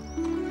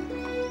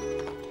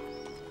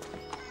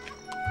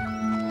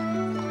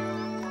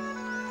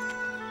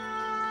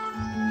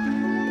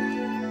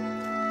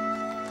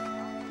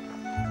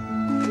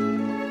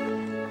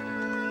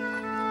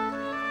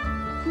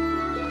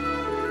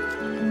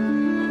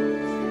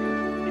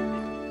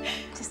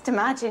 Just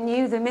imagine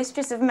you, the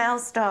mistress of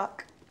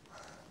Mellstock.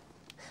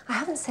 I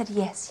haven't said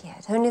yes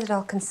yet, only that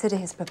I'll consider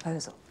his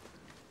proposal.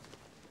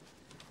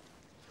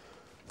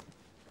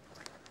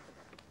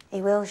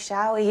 He will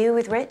shower you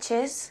with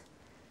riches.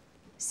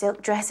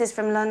 Silk dresses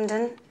from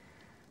London,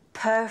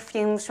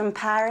 perfumes from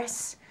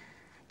Paris,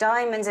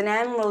 diamonds and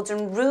emeralds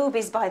and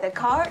rubies by the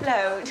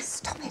cartload.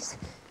 Stop it.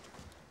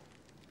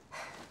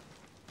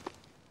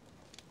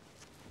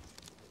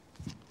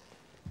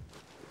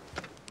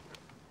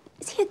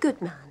 Is he a good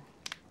man?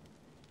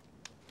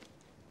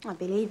 I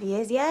believe he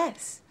is,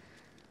 yes.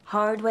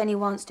 Hard when he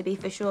wants to be,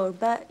 for sure,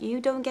 but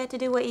you don't get to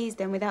do what he's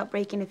done without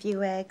breaking a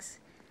few eggs.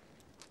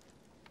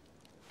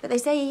 But they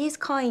say he is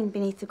kind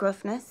beneath the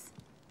gruffness.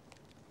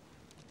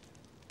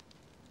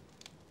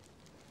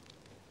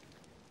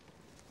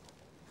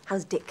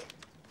 How's Dick?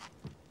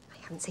 I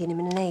haven't seen him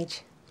in an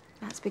age.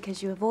 That's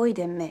because you avoid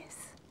him,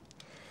 miss.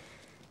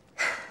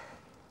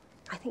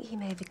 I think he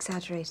may have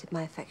exaggerated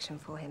my affection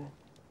for him.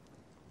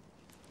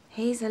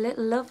 He's a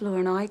little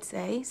lovelorn, I'd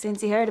say,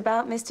 since he heard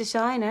about Mr.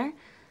 Shiner.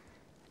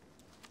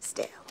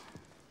 Still,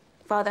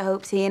 Father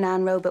hopes he and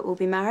Anne Robert will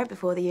be married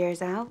before the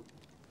year's out.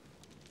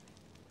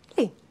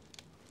 Really?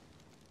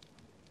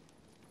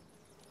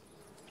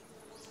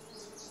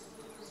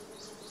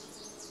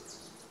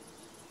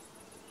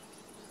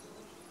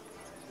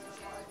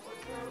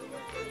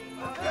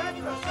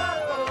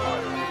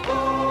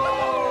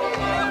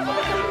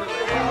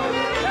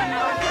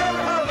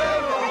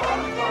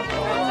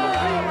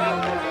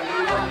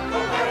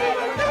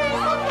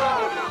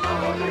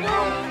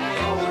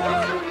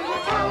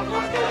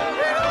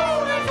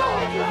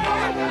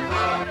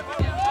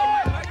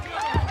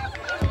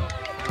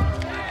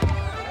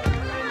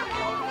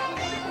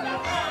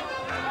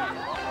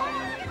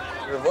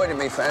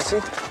 me, Fancy?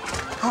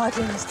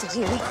 Hardly, Mr.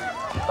 Dewey.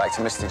 Back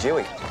to Mr.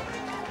 Dewey.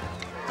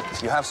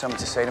 If you have something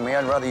to say to me,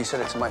 I'd rather you said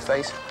it to my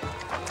face.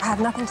 I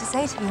have nothing to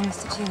say to you,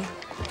 Mr. Dewey.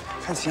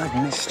 Fancy, I've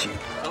missed you.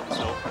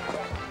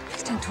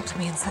 Please don't talk to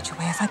me in such a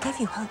way. If I gave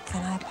you hope,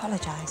 then I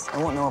apologize.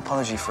 I want no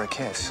apology for a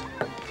kiss.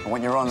 I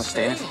want your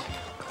honesty.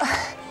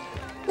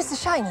 Mr.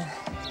 Shiner.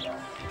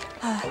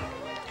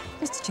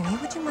 Mr. Dewey,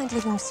 would you mind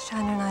leaving Mr.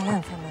 Shiner and I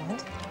alone for a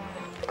moment?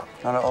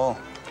 Not at all,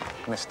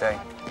 Miss Day.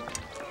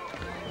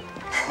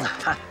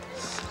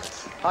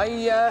 I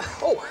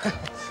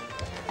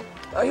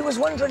was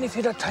wondering if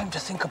you'd had time to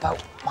think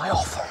about my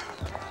offer.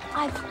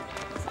 I've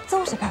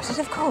thought about it,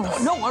 of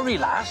course. No worry,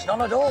 lass,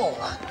 none at all.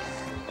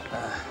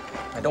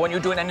 I don't want you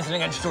doing anything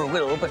against your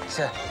will, but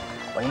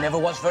I never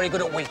was very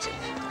good at waiting.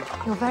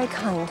 You're very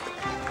kind.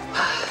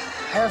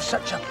 I have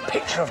such a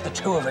picture of the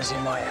two of us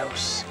in my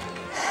house.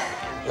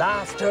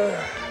 Laughter,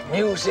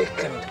 music,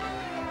 and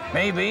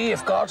maybe,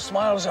 if God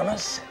smiles on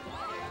us,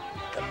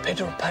 the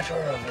pitter-patter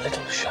of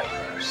little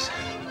shiners.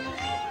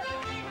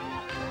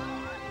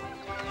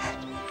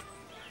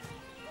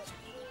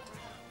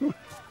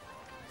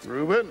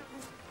 Reuben?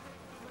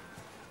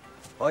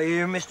 I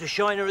hear Mr.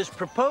 Shiner has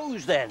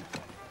proposed, then.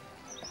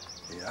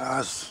 He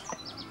has.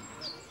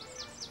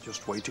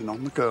 Just waiting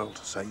on the girl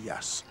to say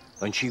yes.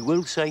 And she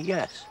will say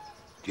yes,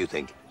 do you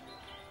think?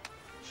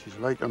 She's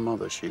like her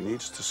mother. She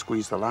needs to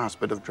squeeze the last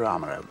bit of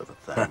drama out of the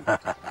thing.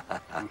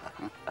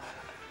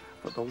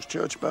 But those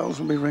church bells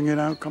will be ringing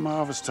out come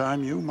harvest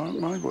time, you mark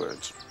my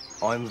words.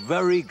 I'm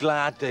very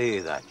glad to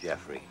hear that,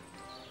 Geoffrey.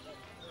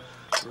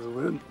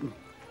 Reuben.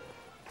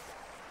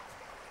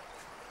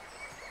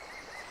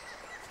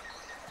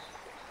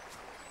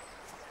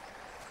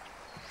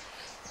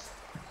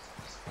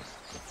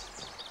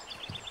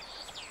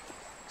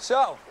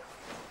 So,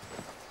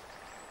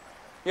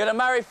 you're to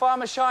marry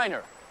Farmer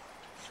Shiner.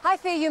 I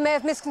fear you may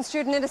have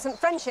misconstrued an innocent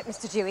friendship,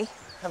 Mr. Dewey.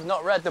 I've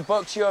not read the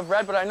books you have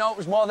read, but I know it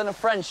was more than a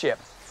friendship.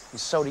 And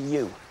so do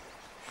you.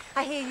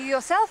 I hear you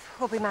yourself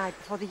will be married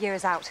before the year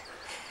is out.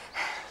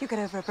 You get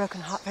over a broken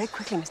heart very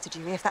quickly, Mr.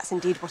 Dewey, if that's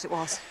indeed what it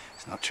was.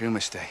 It's not true,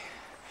 Miss Day.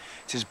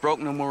 It is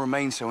broken and will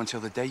remain so until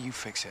the day you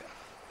fix it.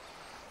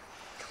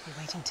 Could we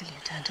wait until you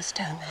turn to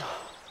stone, then?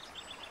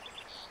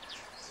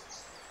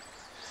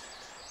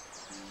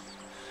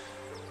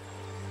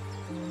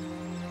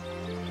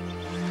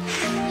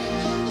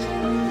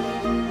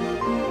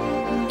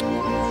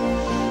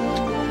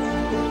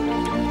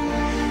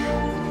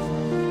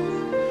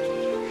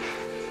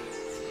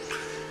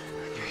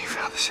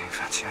 The same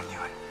fancy, I knew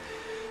it.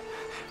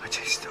 I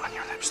tasted it on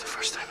your lips the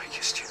first time I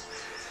kissed you.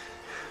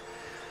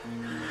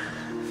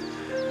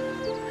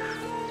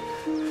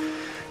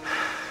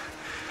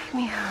 Take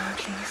me home,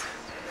 please.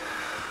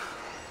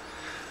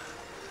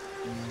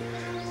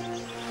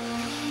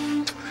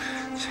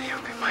 So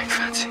you'll be mine,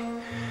 Fancy.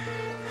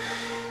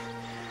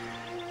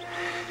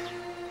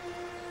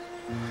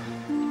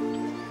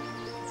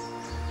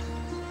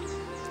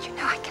 You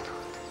know I cannot.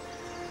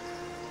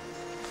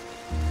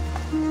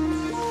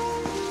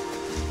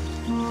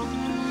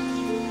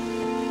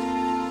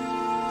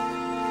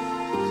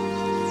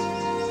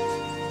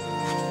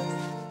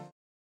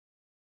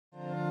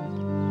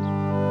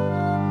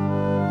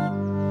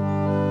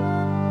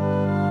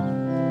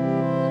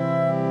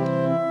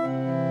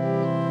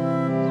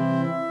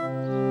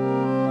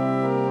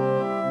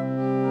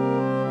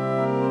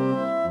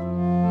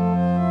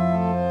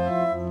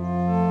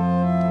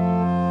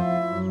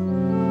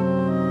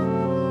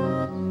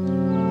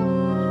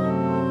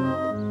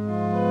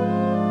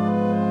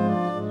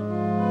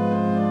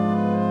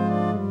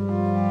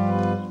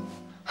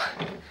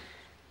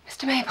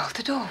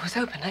 The door was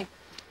open.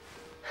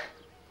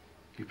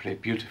 You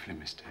played beautifully,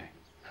 Miss Day.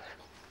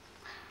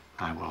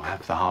 I will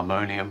have the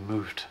harmonium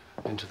moved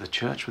into the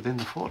church within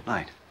the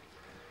fortnight.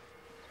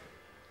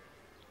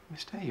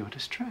 Miss Day, you are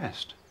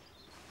distressed.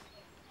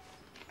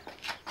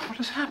 What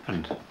has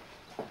happened?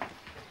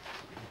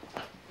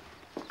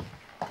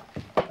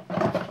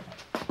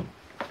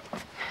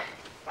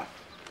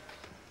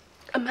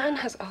 A man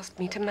has asked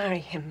me to marry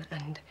him,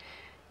 and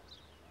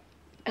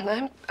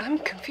I'm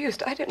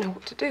confused. I don't know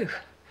what to do.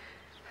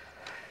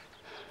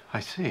 I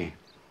see.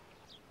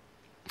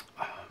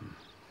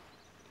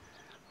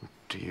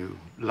 Do you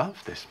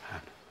love this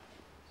man?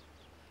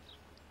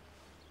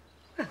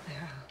 Well,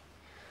 there are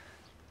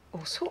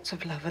all sorts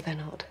of love, are there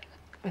not?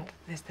 I mean,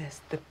 there's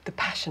the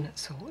passionate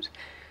sort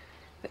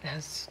that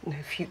has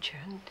no future,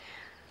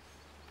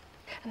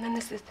 and then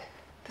there's the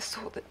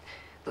sort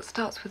that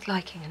starts with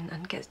liking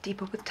and gets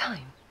deeper with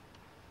time,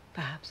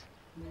 perhaps.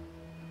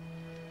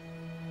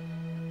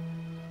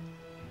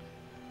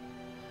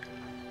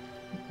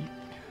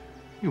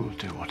 You will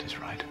do what is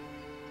right.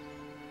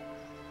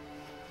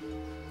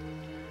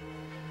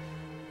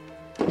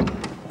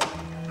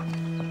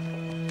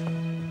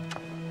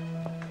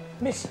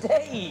 Miss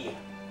Day!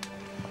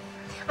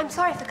 I'm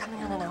sorry for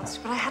coming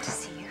unannounced, but I had to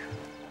see you.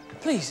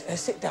 Please,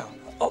 sit down.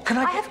 Oh, can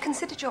I... I have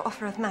considered your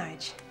offer of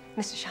marriage,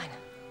 Mr. Shiner.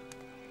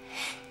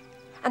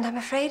 And I'm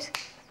afraid...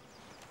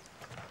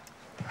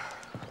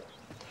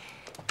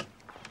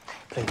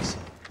 Please.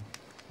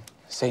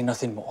 say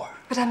nothing more.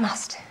 But I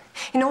must.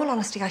 In all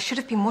honesty, I should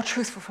have been more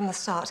truthful from the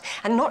start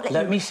and not let you...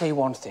 Let me say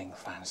one thing,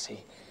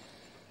 Fancy.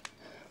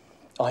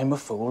 I'm a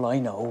fool, I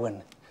know,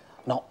 and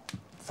not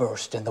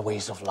versed in the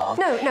ways of love.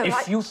 No,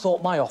 If you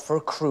thought my offer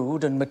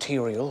crude and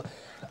material,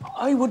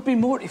 I would be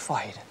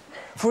mortified,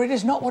 for it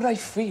is not what I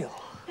feel.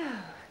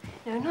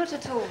 No, not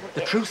at all.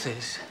 The truth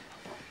is,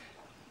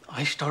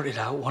 I started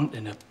out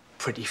wanting a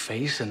pretty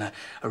face and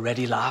a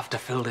ready laugh to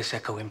fill this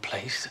echoing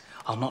place.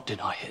 I'll not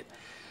deny it.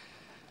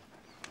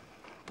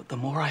 But the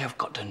more I have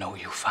got to know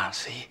you,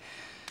 Fancy,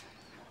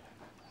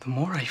 the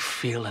more I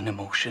feel an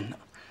emotion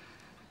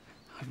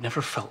I've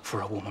never felt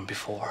for a woman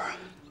before.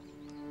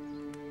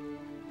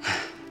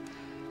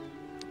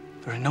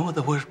 There is no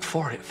other word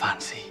for it,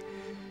 Fancy.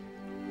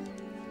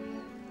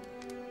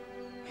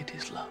 It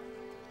is love.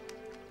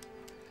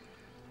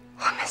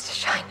 Oh, Mr.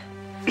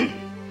 Shiner.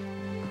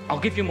 I'll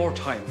give you more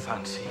time,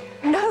 Fancy.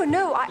 No,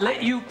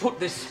 Let you put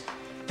this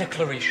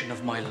declaration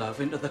of my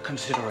love into the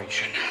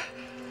consideration.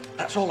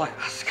 That's all I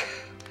ask.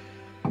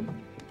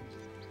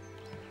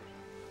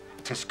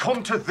 Tis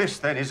come to this,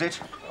 then, is it?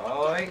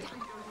 Aye.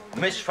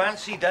 Miss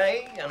Fancy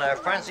Day and her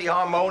fancy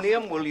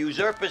harmonium will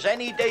usurp us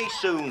any day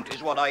soon,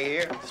 'tis what I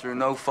hear. Through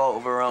no fault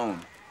of her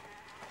own.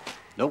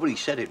 Nobody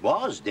said it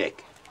was,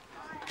 Dick.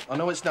 I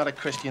know it's not a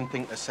Christian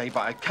thing to say,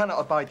 but I cannot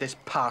abide this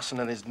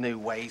parson and his new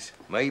ways.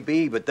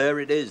 Maybe, but there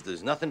it is.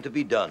 There's nothing to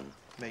be done.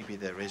 Maybe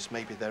there is,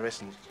 maybe there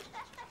isn't.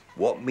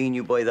 What mean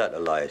you by that,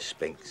 Elias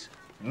Spinks?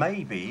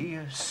 Maybe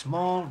a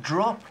small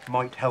drop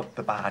might help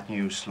the bad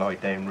news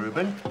slide down,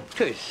 Reuben.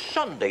 'Tis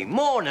Sunday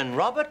morning,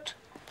 Robert.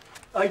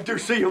 I do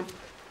see him.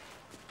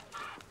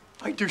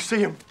 I do see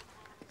him.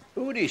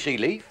 Who do you see,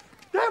 Leaf?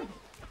 Them.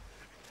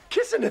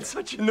 Kissing and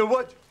such in the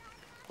wood.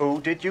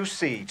 Who did you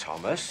see,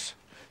 Thomas?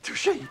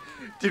 She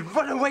did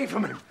run away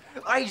from him.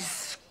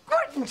 Eyes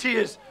squirting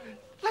tears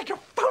like a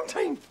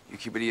fountain. You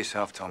keep it to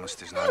yourself, Thomas.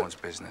 There's no one's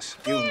business.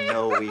 You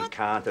know he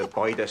can't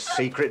abide a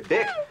secret,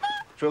 Dick.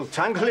 'Twill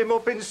tangle him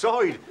up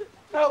inside.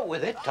 Out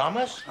with it,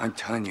 Thomas. I'm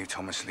telling you,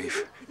 Thomas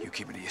Leaf, you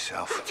keep it to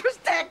yourself. It was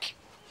Dick.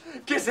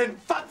 Kissing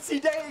Fancy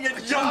Day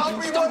and young.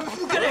 What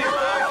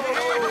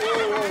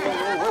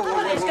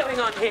is going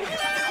on here?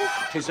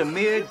 'Tis a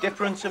mere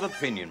difference of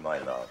opinion, my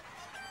love.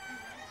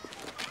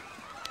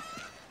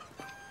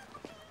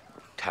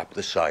 Tap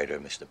the cider,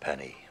 Mr.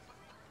 Penny.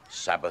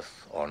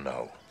 Sabbath or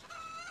no.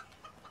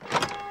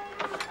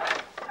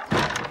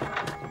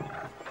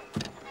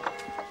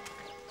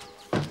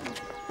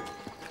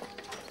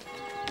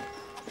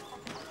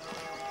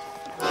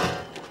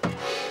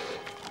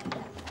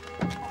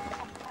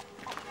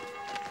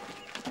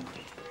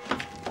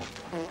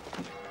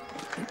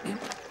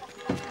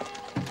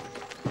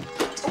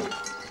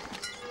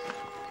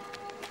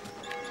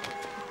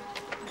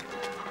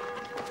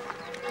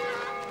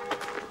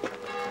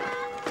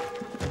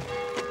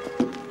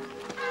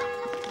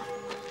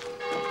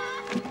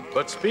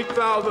 But speak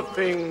thou the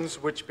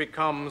things which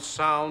become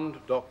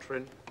sound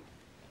doctrine,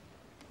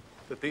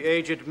 that the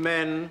aged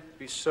men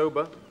be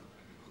sober,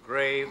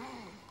 grave,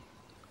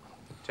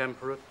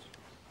 temperate,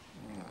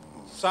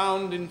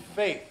 sound in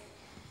faith,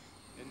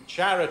 in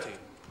charity,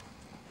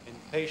 in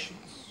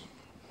patience.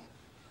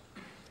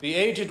 The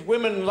aged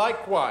women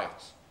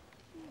likewise,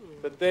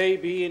 that they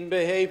be in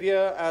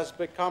behavior as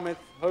becometh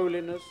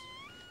holiness,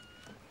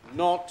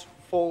 not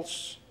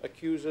false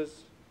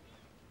accusers,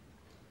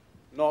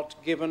 not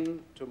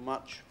given to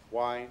much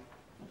wine,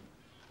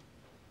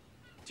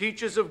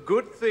 teachers of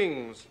good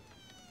things,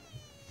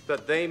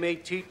 that they may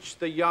teach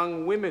the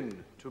young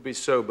women to be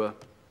sober,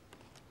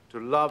 to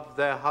love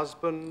their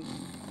husbands,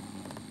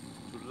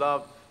 to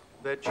love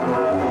their children.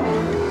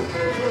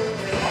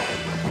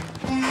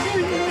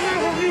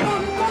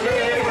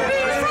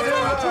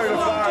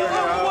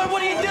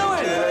 What are you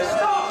doing?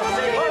 Stop!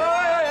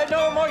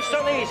 No, my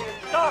sonnies!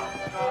 Stop!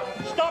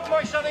 Stop,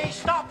 my sonnies!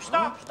 Stop,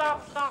 stop,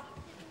 stop, stop!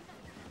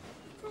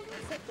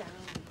 Sit down.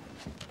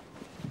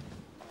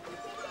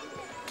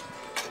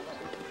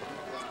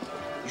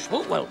 You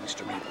spoke well,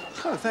 Mr. Reed.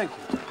 Oh, thank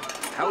you.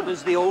 How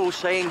does the old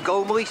saying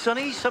go, my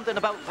sonnies? Something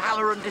about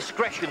valor and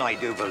discretion, I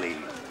do believe.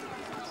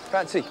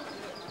 Fancy.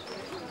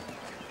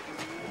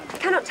 I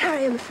cannot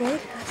tarry, I'm afraid.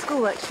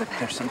 Schoolwork to prepare.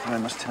 There's something I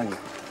must tell you.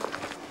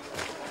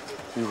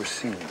 We were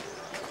seen.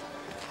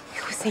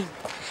 You were seen.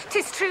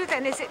 'Tis true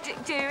then, is it,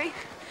 dearie?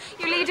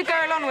 You lead a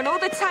girl on when all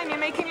the time you're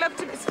making love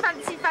to Miss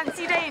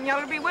Fancy Day in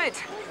Yalbury Wood.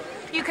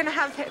 You can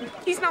have him.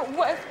 He's not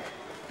worth...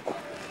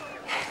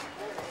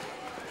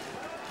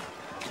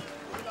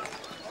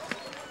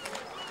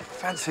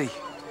 Fancy.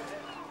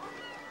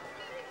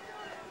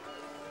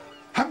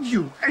 Have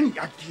you any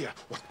idea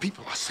what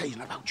people are saying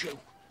about you?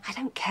 I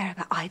don't care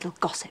about idle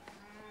gossip.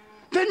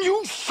 Then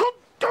you should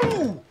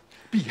do!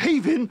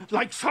 Behaving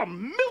like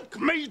some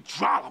milkmaid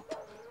trollop.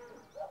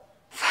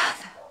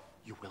 Father.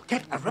 You will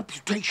get a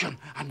reputation,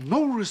 and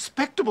no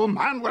respectable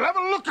man will ever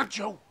look at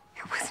you.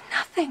 It was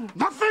nothing.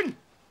 Nothing?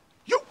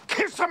 You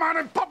kiss a man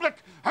in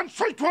public and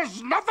say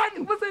 'twas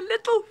nothing? It was a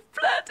little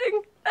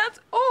flirting, that's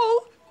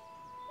all.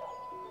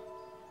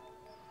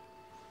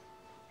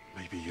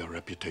 Maybe your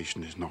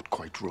reputation is not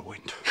quite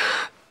ruined.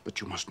 But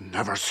you must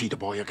never see the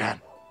boy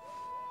again.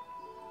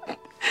 We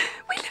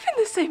live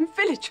in the same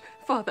village,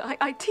 Father.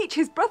 I teach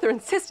his brother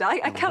and sister.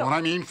 I cannot... What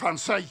I mean,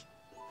 Fancy.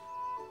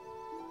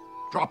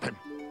 Drop him.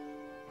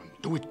 And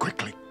do it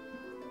quickly.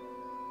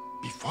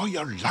 Before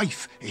your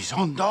life is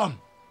undone.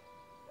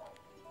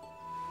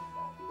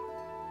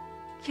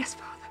 Yes,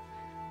 Father.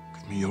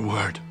 Give me your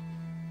word.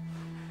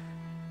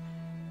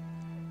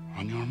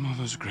 On your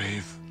mother's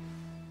grave.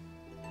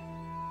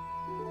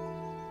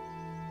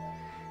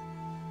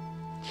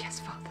 Yes,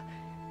 Father.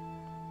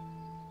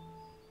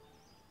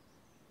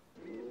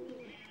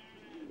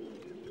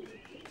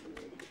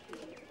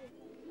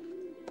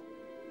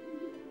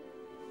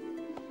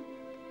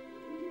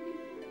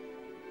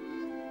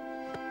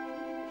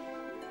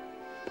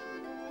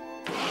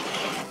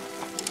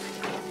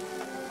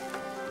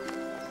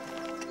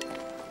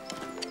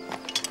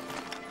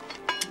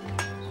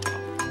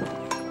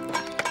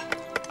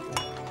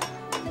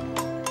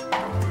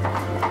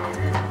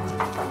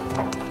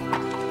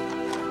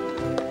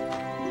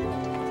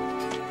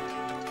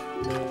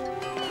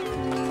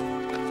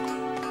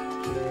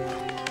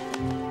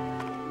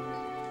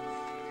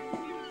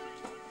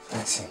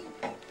 Nancy,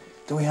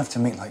 do we have to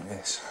meet like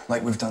this?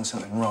 Like we've done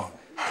something wrong?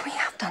 We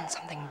have done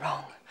something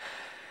wrong.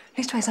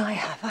 Leastways I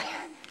have. I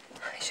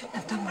shouldn't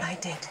have done what I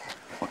did.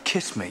 Well,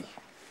 kiss me.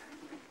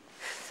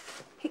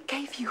 It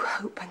gave you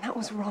hope, and that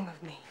was wrong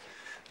of me.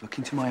 Look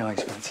into my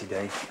eyes, Fancy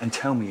Day, and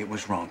tell me it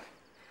was wrong.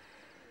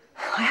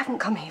 I haven't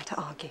come here to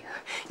argue.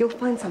 You'll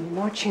find someone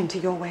more attuned to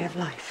your way of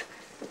life.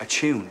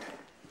 Attuned?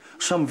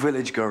 Some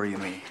village girl, you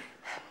mean?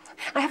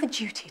 I have a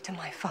duty to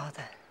my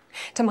father,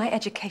 to my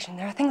education.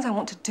 There are things I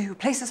want to do,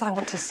 places I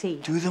want to see.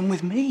 Do them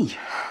with me.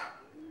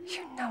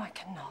 You know I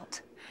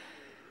cannot.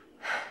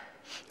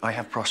 I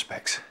have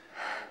prospects.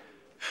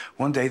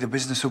 One day the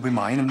business will be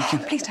mine and we can...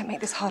 Please don't make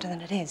this harder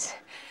than it is.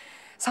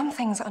 Some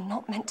things are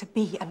not meant to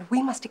be, and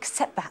we must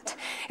accept that.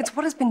 It's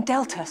what has been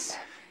dealt us.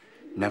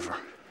 Never.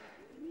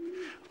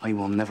 I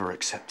will never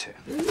accept it.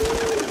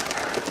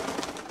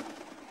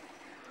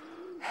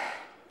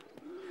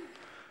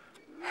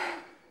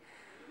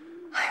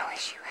 I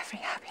wish you every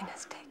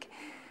happiness, Dick.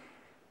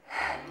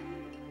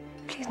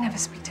 Please never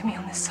speak to me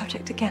on this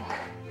subject again.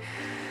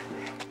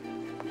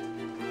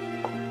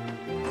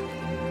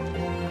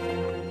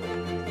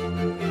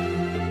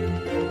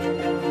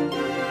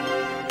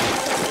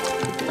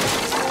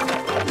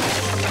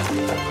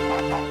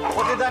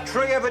 What did that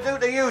tree ever do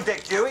to you,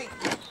 Dick Dewey?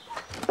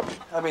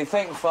 I've been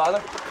thinking,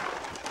 Father,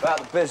 about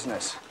the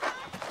business.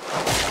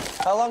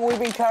 How long have we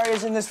been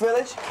carriers in this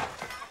village?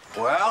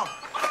 Well,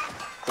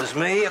 there's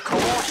me, of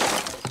course,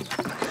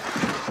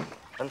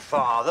 and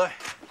Father,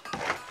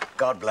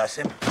 God bless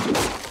him,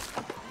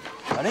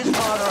 and his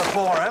father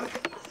afore him.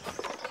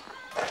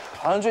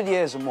 100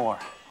 years or more.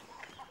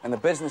 And the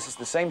business is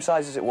the same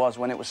size as it was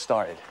when it was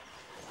started.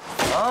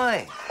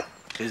 Aye,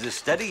 'tis a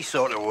steady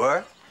sort of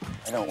work.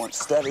 I don't want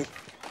steady.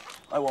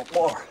 I want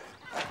more.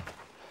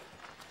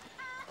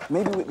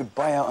 Maybe we could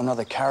buy out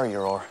another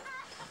carrier or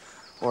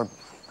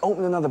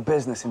open another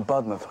business in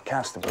Budmouth or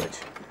Casterbridge.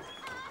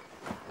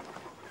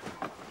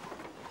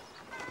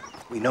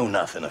 We know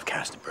nothing of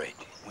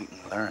Casterbridge. We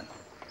can learn.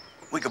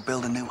 We could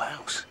build a new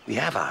house. We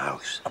have a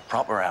house. A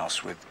proper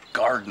house with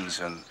gardens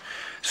and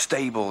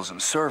stables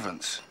and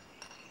servants.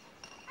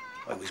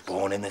 I was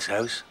born in this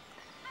house,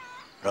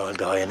 and I'll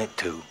die in it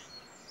too.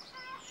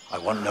 I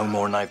want no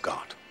more than I've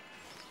got.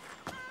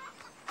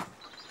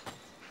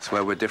 That's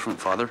where we're different,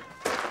 Father.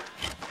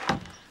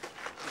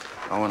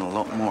 I want a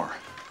lot more.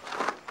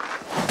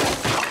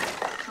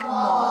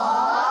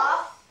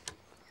 Moth,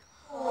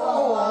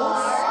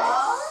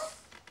 horse,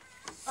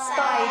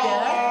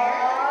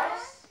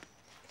 spiders,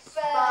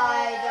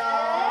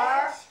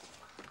 spiders.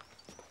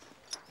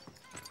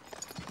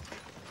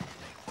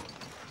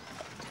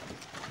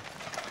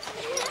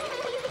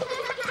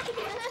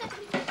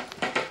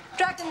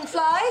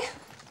 Dragonfly.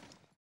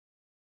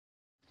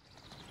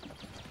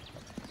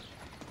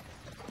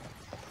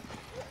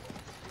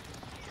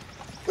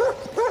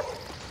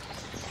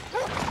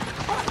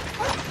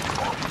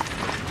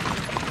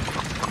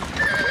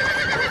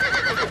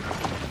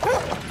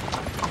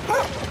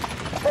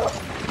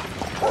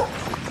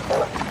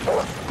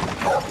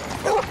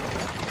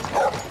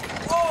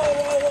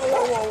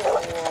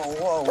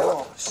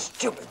 Whoa,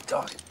 stupid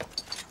dog.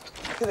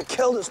 Could have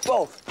killed us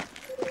both.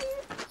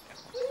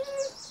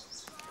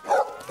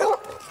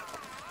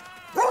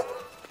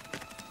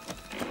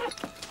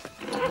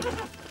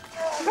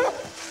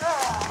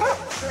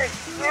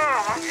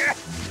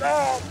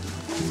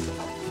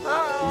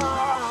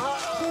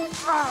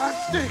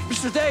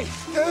 Mr. Day!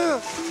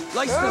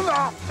 Lights them!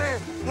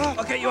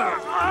 I'll get you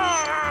out.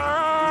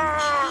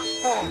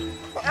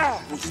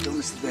 Hold still,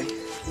 Mr. Day.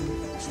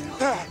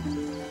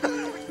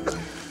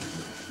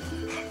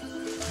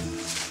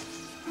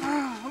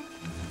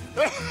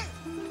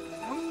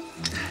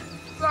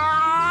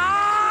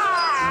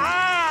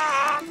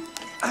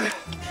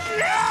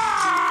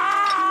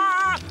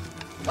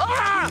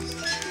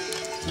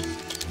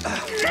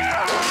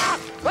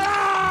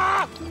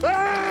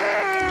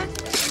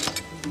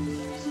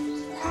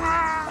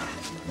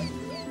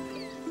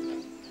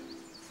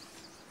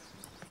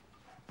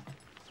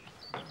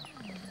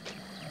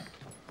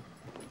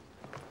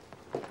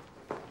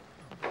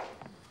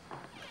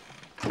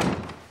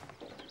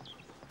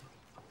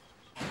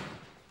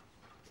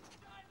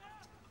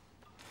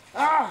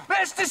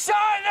 Mr.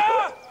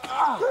 Shiner!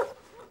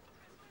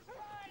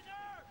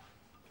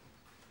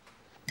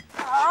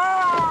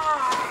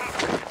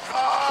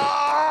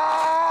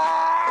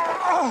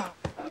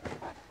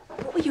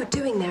 What were you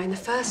doing there in the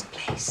first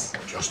place?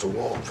 Just a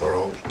walk for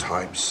old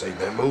time's sake.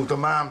 They moved the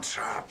man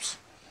traps.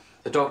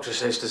 The doctor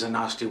says there's a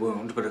nasty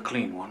wound, but a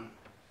clean one.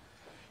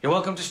 You're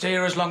welcome to stay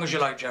here as long as you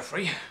like,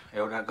 Geoffrey.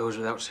 Oh, that goes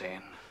without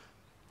saying.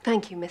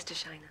 Thank you, Mr.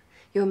 Shiner.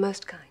 You're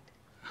most kind.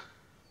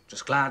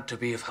 Just glad to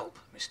be of help,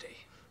 Miss Day.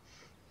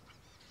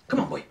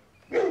 Come on, boy.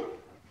 And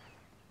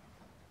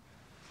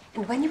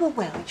when you are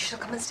well, you shall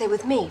come and stay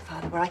with me,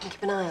 Father, where I can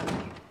keep an eye on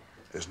you.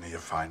 Isn't he a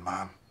fine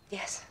man?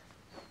 Yes.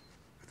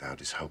 Without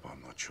his help,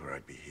 I'm not sure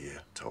I'd be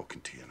here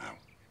talking to you now.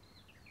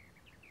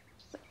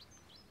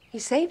 He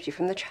saved you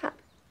from the trap.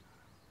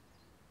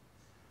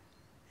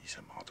 He's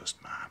a modest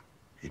man.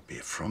 He'd be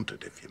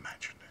affronted if you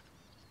mentioned it.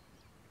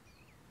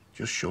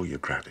 Just show your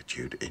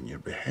gratitude in your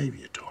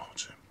behavior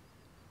towards him.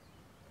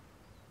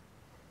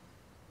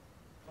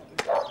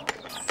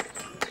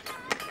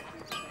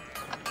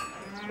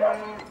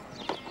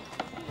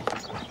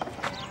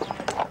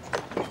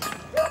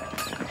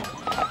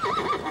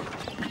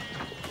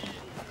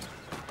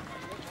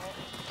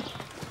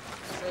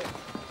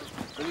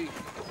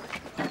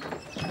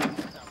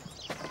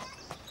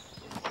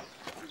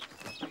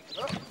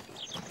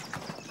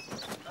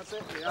 That's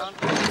it, Leon.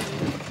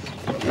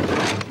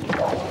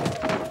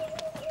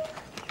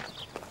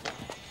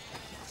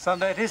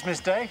 Sunday it is, Miss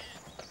Day.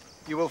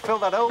 You will fill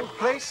that old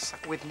place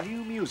with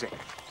new music.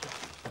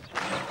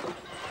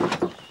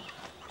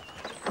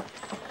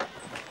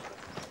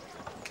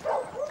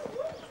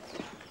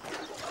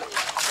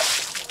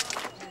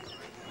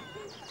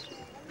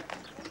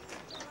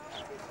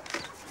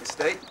 Miss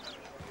Day?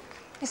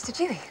 Mr.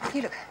 Dewey,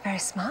 you look very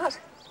smart.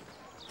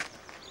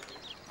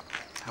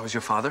 How was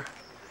your father?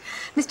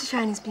 Mr.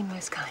 Shiner's been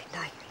most kind.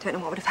 I don't know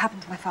what would have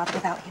happened to my father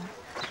without him.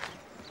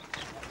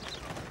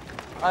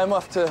 I'm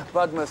off to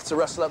Budmouth to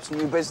rustle up some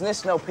new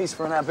business. No peace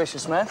for an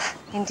ambitious man.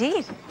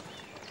 Indeed.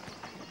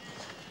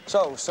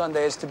 So,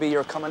 Sunday is to be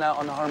your coming out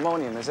on the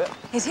harmonium, is it?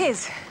 It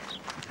is.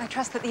 I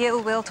trust that the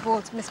ill will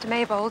towards Mr.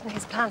 Maybold and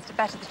his plans to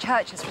better the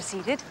church has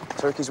receded.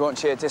 Turkeys won't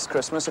cheer this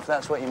Christmas, if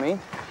that's what you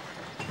mean.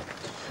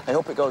 I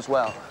hope it goes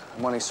well.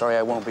 I'm only sorry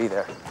I won't be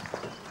there.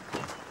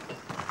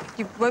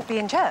 You won't be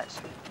in church?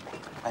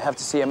 I have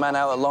to see a man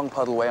out at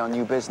Longpuddle Way on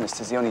new business.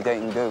 'Tis the only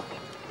date you do.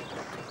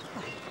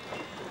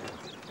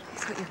 I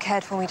thought you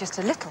cared for me just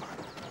a little.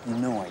 You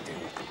know I do.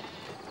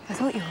 I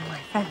thought you were my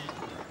friend.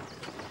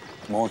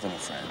 More than a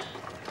friend,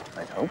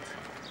 I'd hope.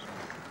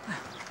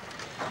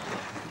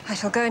 I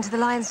shall go into the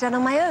lion's den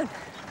on my own.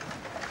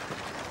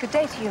 Good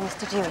day to you,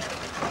 Mr. Dewey.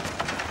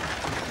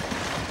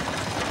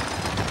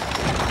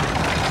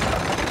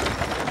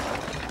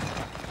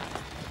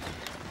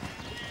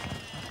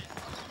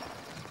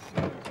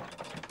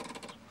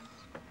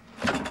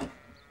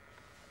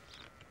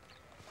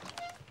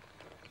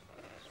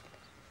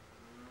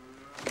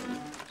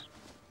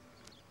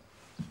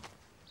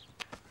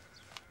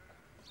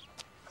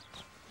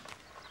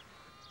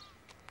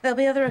 There'll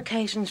be other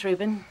occasions,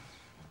 Reuben.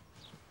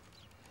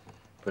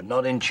 But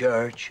not in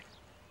church.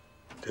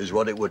 'Tis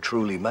what it were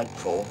truly meant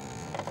for.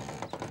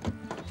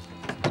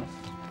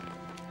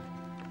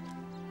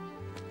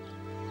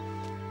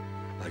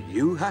 Are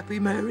you happy,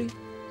 Mary?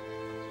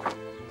 What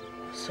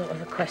sort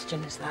of a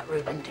question is that,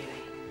 Reuben Dewey?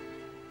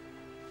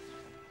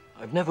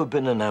 I've never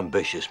been an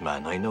ambitious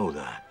man, I know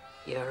that.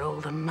 You're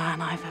all the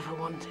man I've ever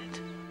wanted.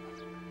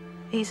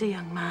 He's a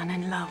young man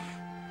in love.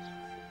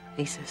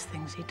 He says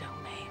things he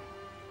don't mean.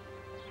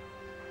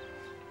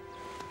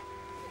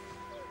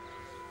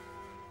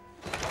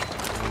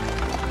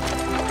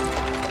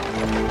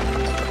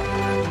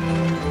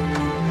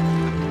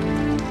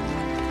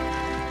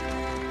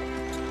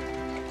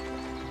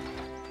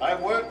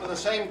 I've worked with the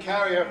same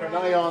carrier for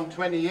nigh on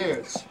 20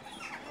 years.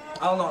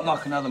 I'll not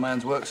knock another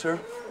man's work, sir.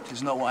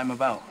 'Tis not what I'm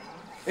about.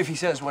 If he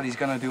says what he's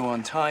going to do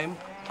on time,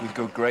 with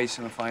good grace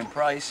and a fine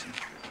price.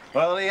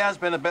 Well, he has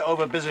been a bit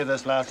over-busy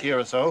this last year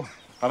or so.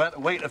 I've had to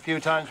wait a few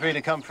times for you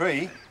to come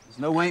free. There's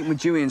no waiting with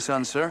Dewey and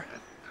Son, sir.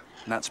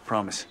 And that's a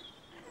promise.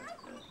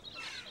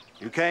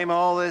 You came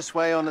all this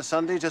way on a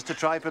Sunday just to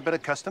try for a bit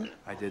of custom?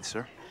 I did,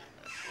 sir.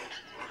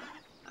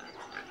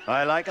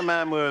 I like a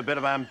man with a bit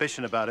of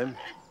ambition about him.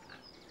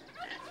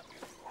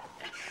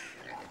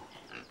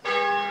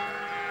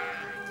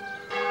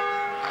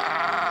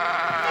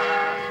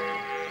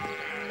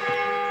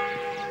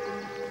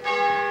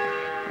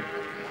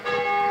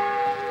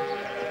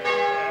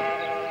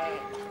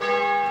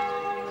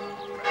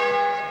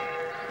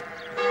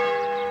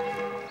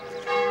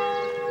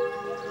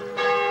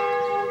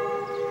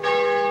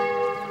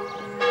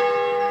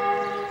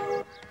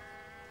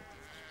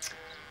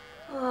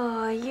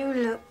 Oh, you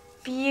look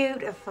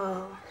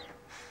beautiful.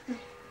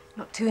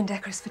 Not too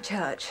indecorous for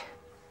church.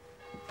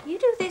 You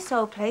do this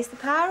old place the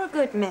power of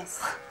good,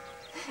 miss.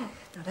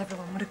 Not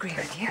everyone would agree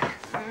with you.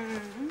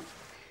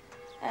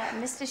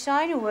 Mr.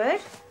 Shiner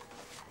would.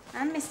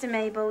 And Mr.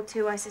 Maybold,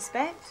 too, I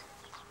suspect.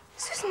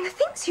 Susan, the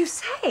things you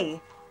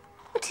say.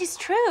 But 'tis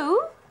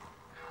true.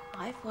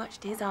 I've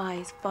watched his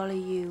eyes follow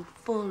you,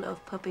 full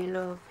of puppy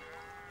love.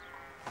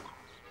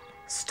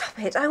 Stop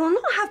it. I will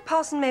not have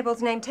Parson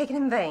Mabel's name taken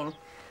in vain.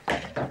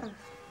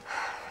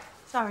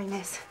 Sorry,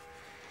 miss.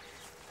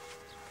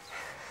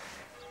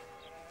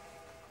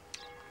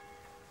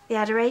 The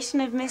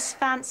adoration of Miss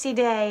Fancy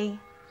Day.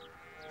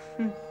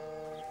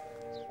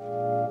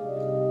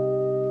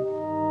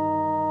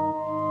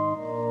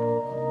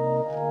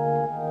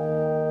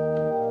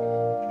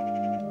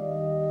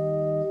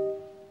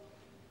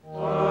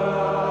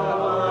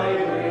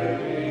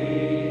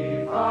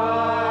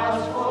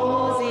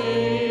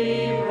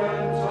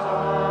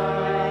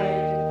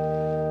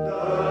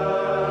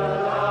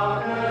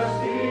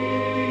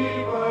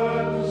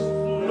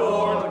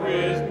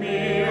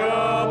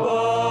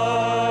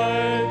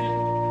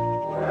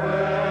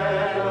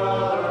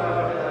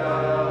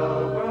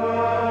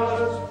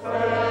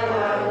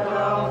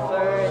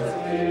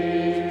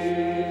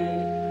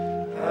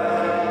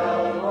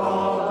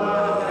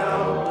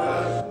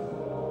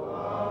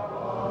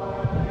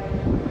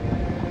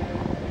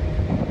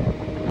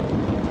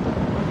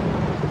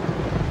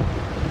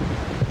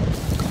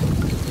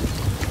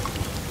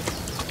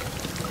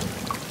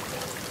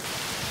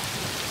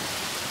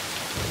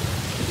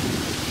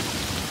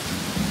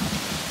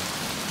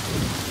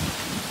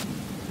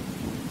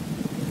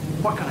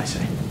 What can I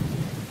say?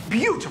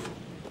 Beautiful.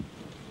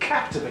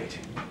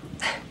 Captivating.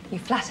 You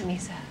flatter me,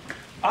 sir.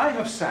 I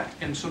have sat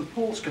in St.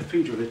 Paul's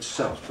Cathedral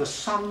itself, the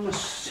sun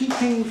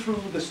seeping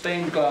through the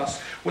stained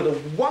glass with a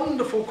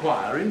wonderful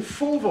choir in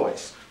full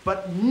voice,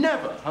 but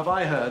never have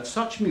I heard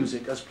such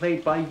music as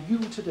played by you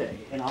today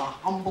in our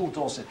humble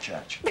Dorset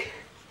church.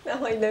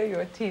 Now I know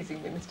you're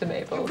teasing me, Mr.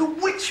 Mabel. You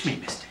bewitch me,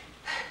 Misty.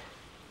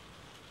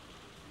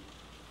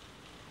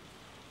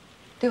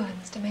 Do I,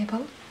 Mr.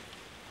 Mabel?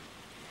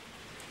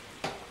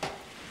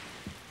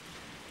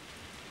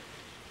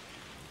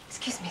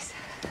 Excuse me, sir.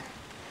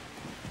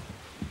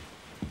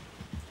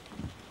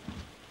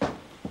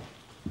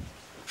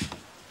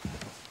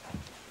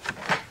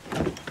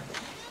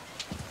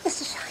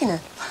 Mr. Shiner.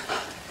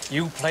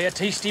 You play a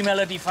tasty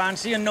melody,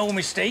 Fancy, and no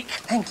mistake.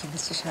 Thank you,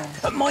 Mr.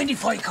 Shiner. Mind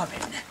if I come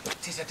in?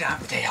 'Tis a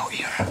damp day out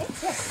here.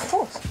 Yes, of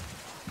course.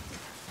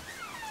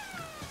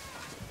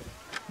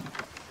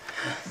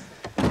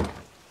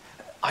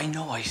 I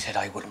know I said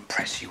I wouldn't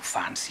press you,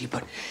 Fancy,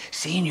 but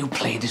seeing you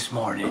play this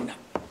morning...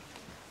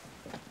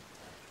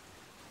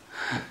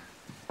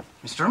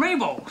 Mr.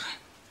 Mabel,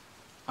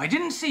 I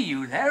didn't see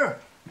you there.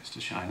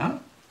 Mr. Shiner,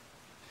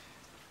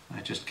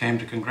 I just came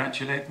to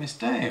congratulate Miss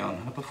Day on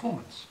her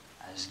performance.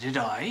 As did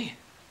I.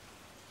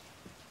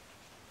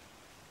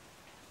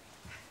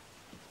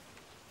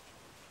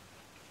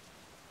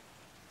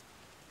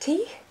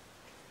 Tea?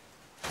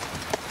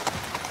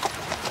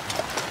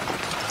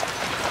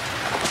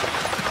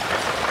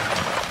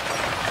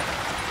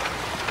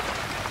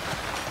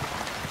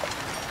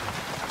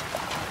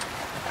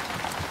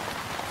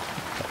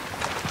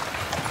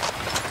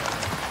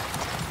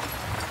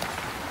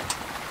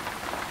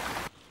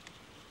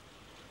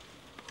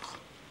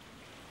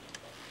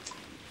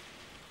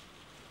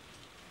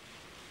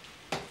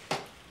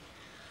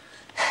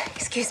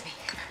 Excuse me.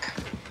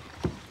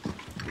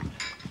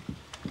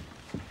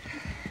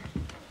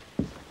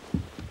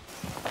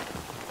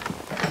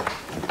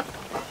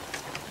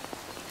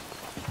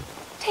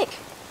 Dick.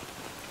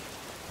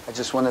 I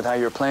just wondered how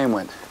your playing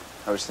went.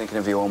 I was thinking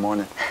of you all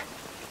morning.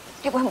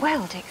 It went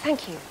well, Dick.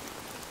 Thank you.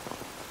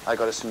 I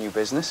got us some new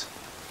business.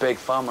 Big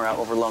farmer out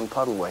over Long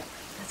Puddle Way.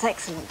 That's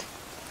excellent.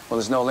 Well,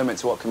 there's no limit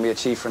to what can be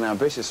achieved for an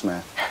ambitious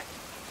man.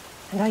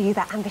 And are you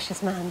that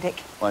ambitious man,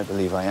 Dick? I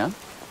believe I am.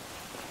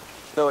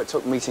 Though it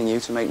took meeting you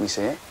to make me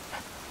see it.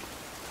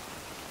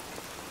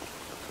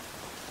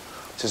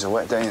 Tis a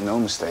wet day and no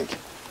mistake.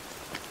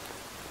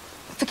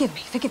 Forgive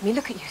me.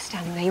 Look at you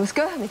standing there. You must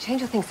go home and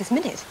change your things this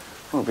minute.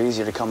 Well, it'll be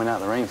easier to come in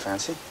out of the rain,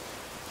 Fancy.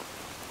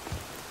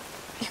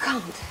 You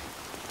can't.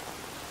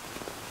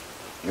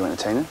 You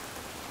entertaining?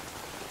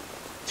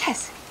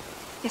 Yes.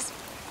 Yes.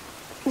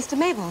 Mr.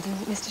 Maybold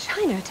and Mr.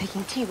 Shiner are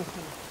taking tea with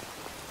me.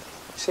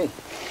 See.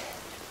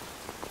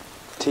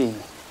 Tea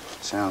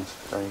sounds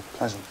very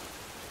pleasant.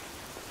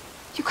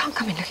 You can't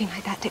come in looking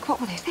like that, Dick. What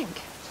will they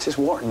think? Tis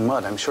water and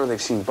mud. I'm sure they've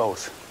seen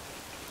both.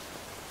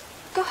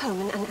 Go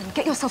home and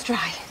get yourself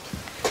dry.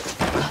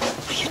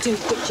 What are you doing,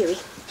 quick, Dewey?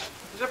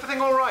 Is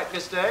everything all right,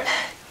 Miss Day?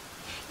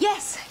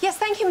 Yes,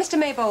 thank you, Mr.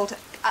 Maybold.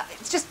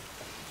 It's just...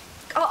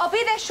 I'll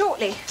be there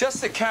shortly.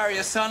 Just to carry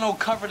a son all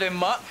covered in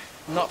muck.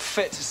 Not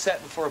fit to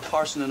set before a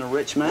parson and a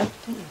rich man.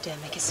 Don't you dare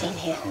make a scene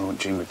here. I won't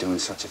dream of doing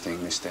such a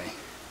thing, Miss Day.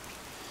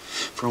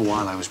 For a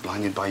while I was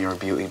blinded by your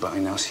beauty, but I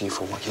now see you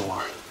for what you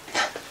are.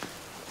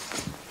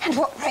 And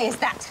what, pray, is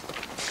that?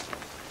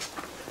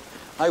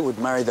 I would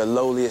marry the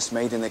lowliest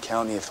maid in the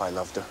county if I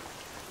loved her.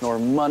 Nor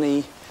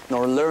money,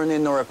 nor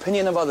learning, nor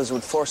opinion of others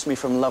would force me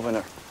from loving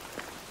her.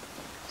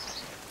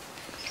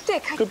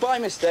 Dick, Goodbye,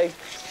 Miss Day.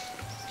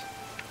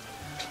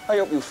 I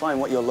hope you'll find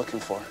what you're looking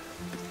for.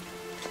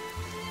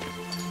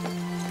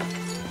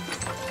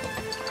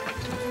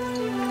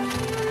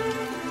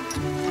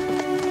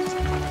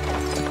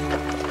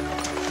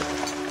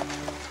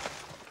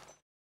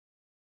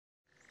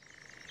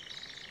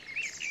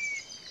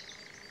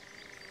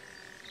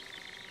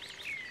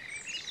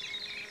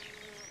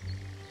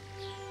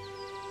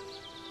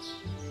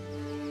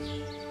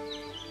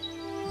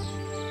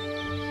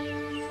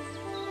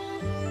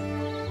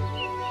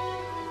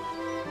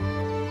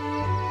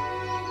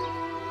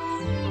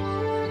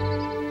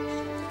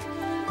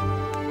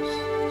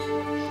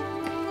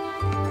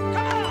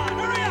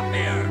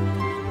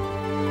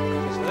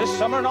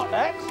 summer, not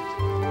next.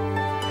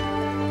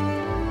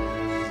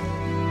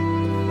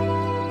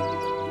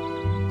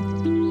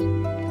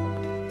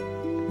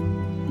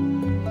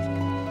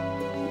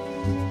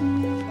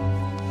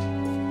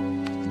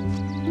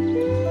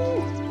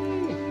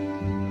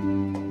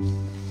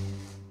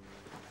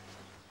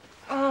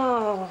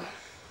 Oh,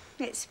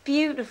 it's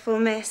beautiful,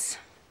 miss.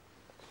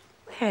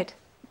 Wear it.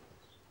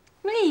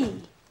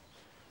 Me?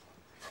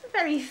 The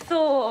very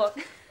thought.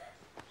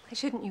 Why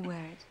shouldn't you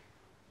wear it?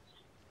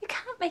 You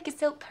can't make a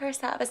silk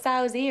purse out of a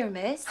sow's ear,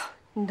 miss.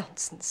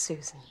 Nonsense,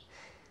 Susan.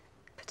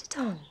 Put it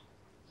on.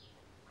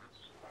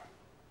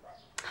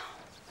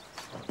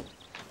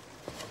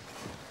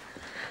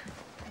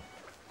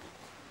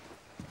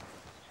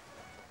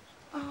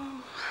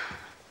 Oh.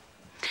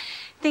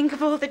 Think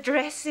of all the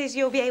dresses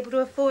you'll be able to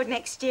afford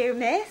next year,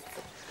 miss.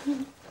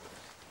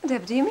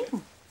 Whatever do you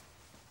mean?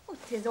 Well,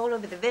 'tis all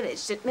over the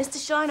village that Mr.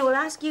 Shiner will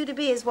ask you to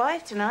be his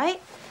wife tonight,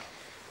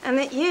 and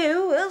that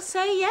you will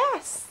say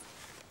yes.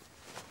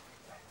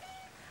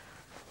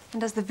 And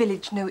does the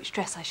village know which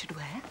dress I should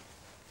wear?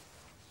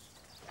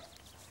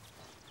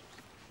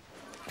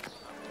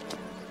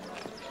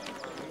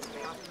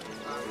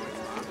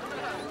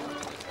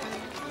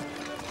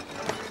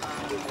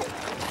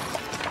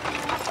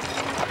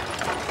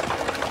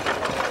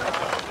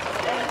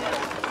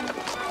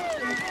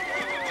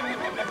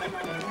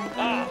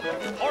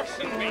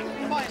 Parson,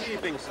 fine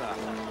evening, sir.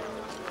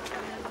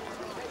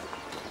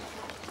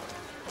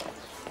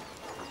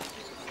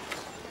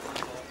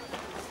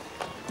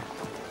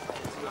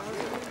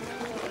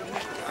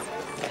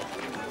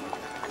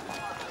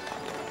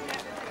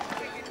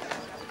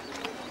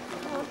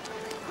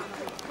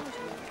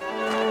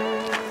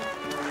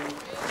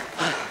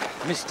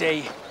 Miss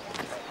Day,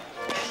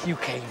 you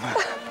came.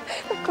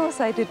 Of course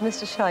I did,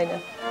 Mr.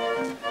 Shiner.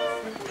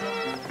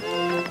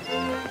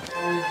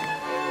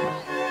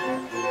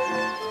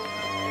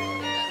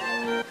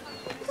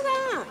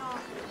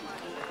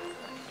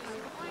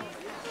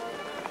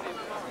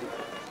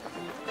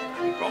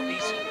 We brought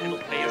these little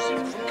players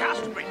in from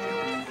Castlebury.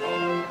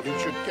 You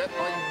should get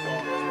my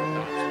daughters to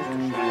dance,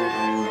 Mr.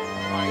 Shiner.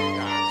 Fine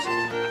dance.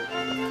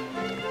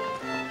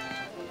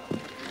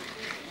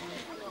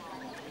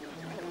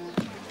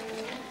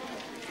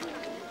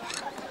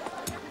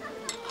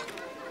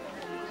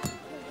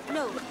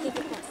 No, give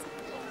it this.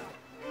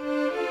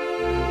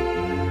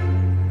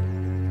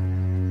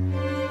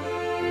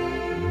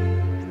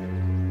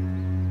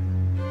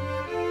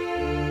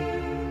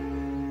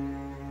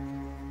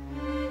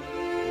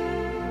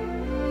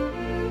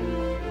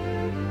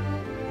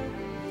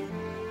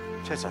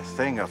 Tis a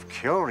thing of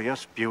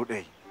curious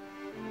beauty.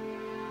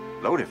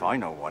 Lord, if I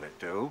know what it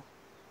do.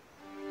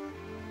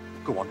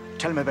 Go on,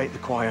 tell me about the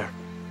choir.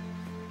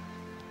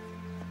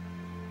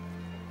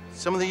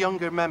 Some of the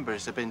younger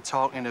members have been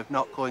talking of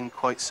not going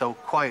quite so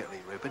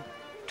quietly, Reuben.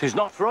 'Tis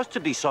not for us to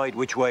decide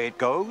which way it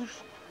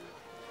goes.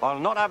 I'll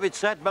not have it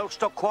said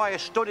Mellstock Choir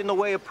stood in the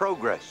way of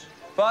progress.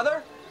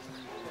 Father,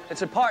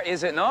 it's a party,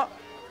 is it not?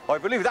 I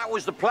believe that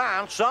was the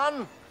plan,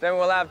 son. Then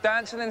we'll have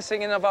dancing and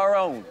singing of our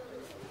own.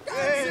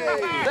 Hey.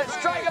 Let's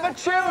strike up a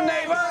tune,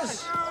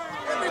 neighbours!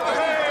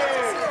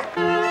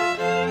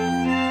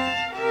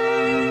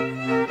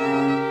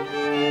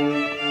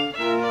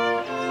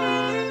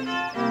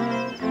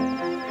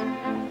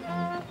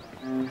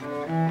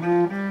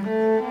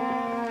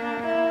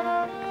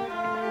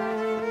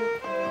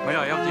 May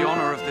I have the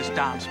honour of this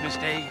dance, Miss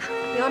Day?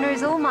 The honour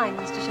is all mine,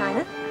 Mr.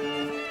 Shiner.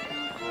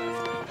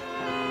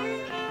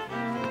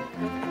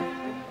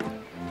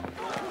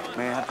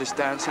 May I have this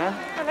dance, huh?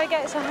 Have I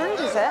get a hand,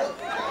 is it?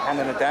 And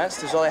then a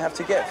dance is all I have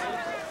to give.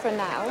 For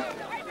now.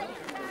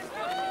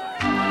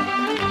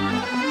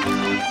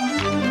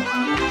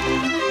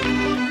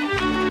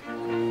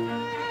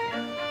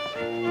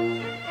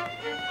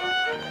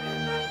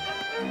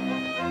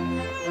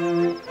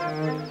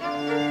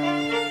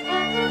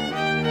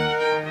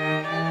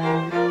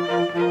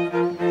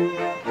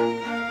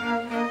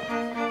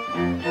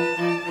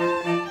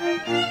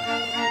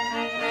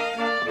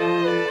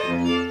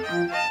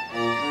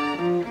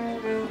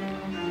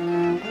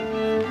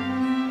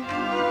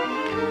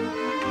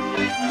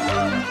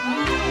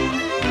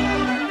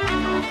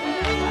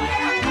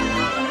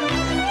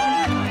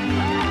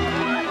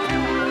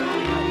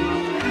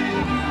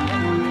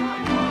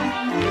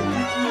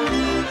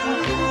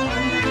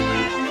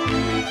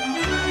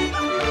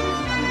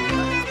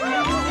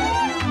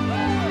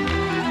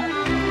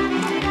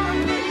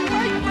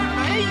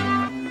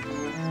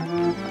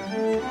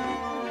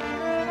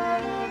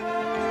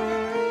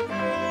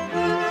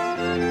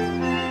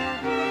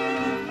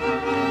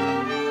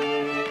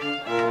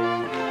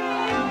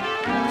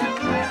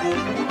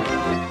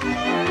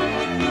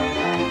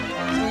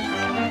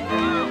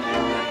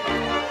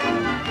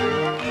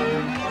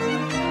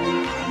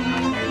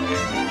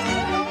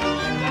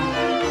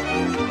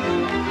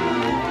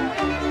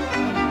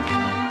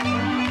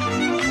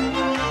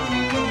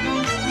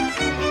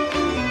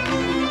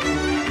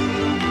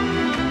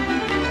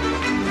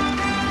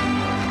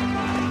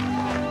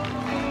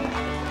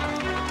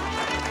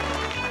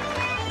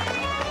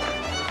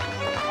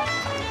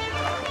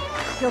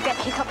 You'll get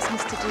hiccups,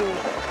 Mr. Dewey.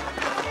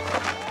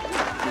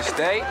 Miss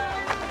Day?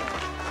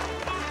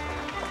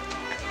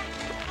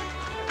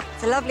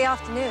 It's a lovely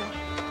afternoon.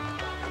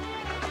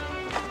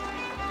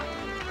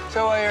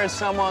 So I heard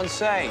someone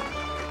say.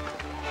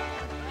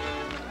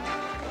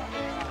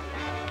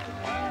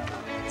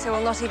 So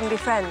we'll not even be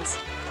friends.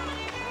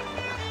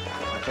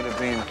 I could have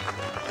been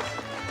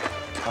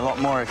a lot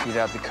more if you'd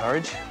had the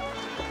courage.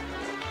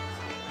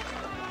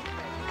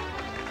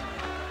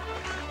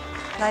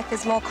 Life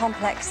is more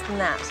complex than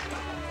that.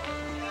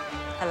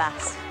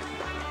 Alas.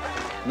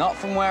 Not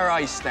from where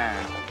I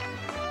stand.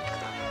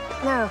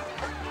 No.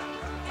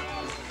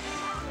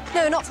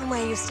 No, not from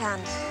where you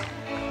stand.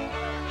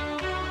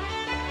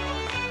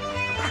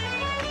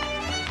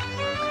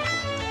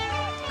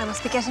 I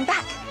must be getting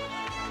back.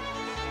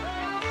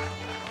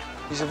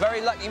 He's a very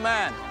lucky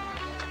man.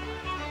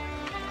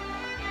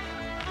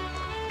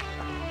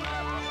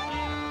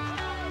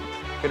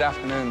 Good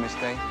afternoon, Miss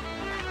Day.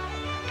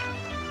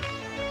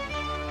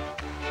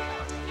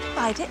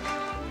 Bye, Dick.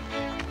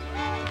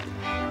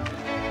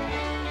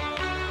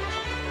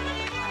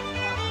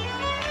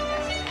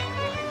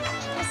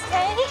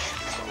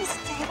 Miss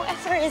Day,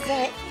 whatever is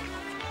it?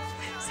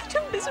 Such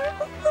a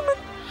miserable woman.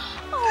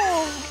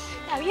 Oh,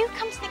 now you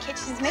come to the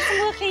kitchen, Miss, and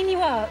we'll clean you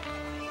up.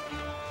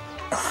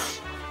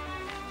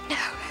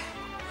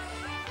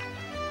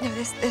 No,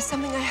 there's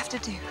something I have to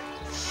do.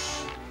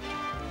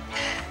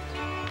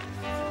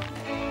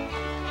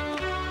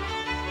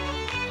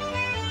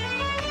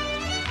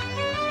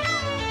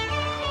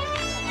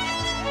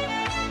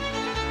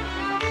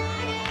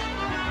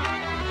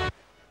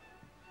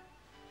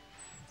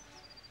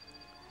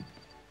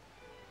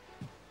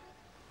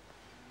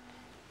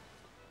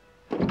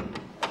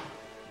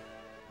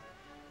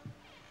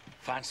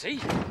 Fancy?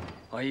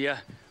 I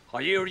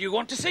hear you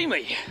want to see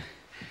me.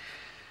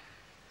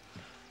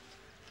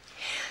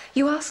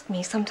 You asked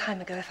me some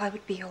time ago if I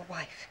would be your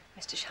wife,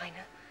 Mr.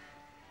 Shiner.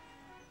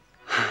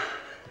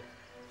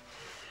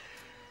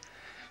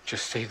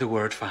 Just say the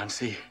word,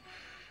 Fancy,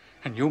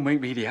 and you'll make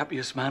me the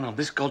happiest man on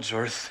this God's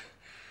earth.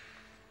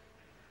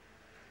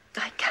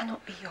 I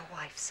cannot be your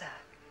wife, sir.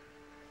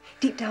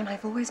 Deep down,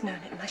 I've always known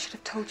it, and I should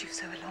have told you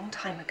so a long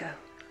time ago.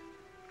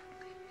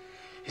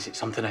 Is it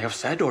something I have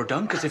said or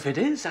done? Because if it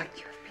is, You have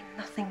been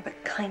nothing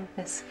but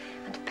kindness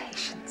and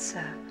patience,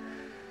 sir.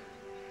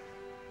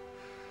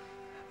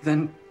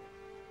 Then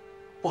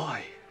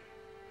why?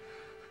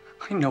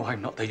 I know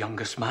I'm not the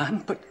youngest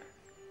man, but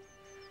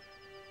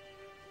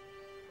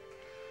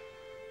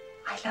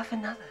I love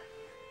another.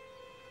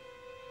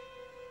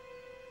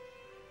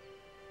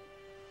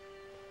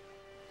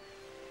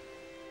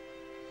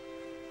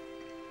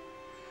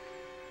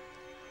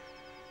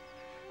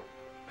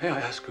 may I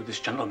ask who this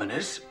gentleman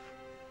is?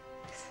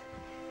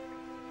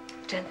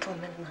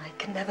 Gentleman and I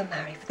can never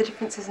marry, for the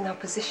differences in our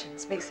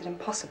positions makes it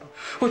impossible.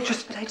 Well,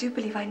 just... But I do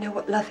believe I know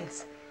what love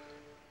is,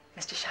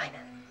 Mr.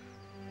 Shiner.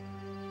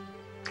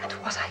 And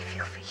what I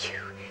feel for you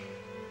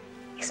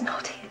is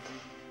not it.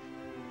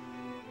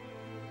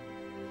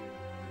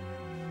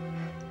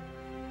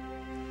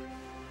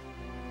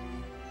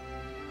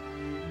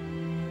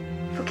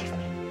 Forgive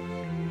me.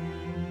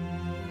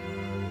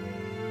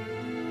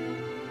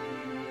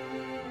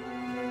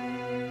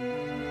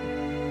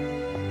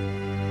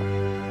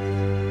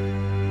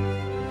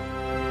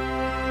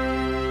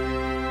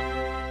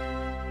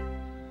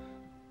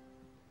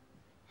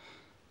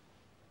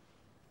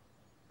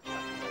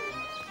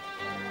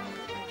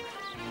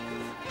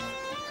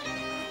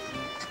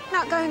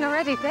 Not going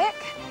already, Dick?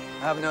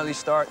 I have an early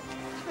start.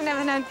 I've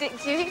never known Dick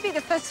Dewey be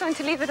the first one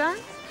to leave the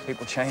dance.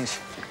 People change.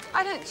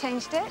 I don't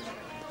change, Dick.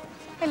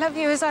 I love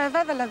you as I have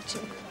ever loved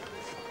you.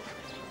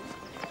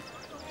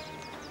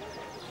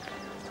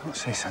 Don't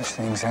say such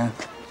things, Anne.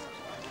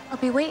 I'll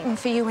be waiting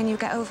for you when you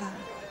get over.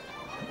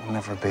 It will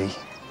never be.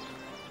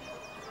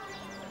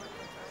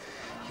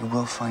 You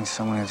will find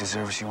someone who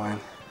deserves you, Anne.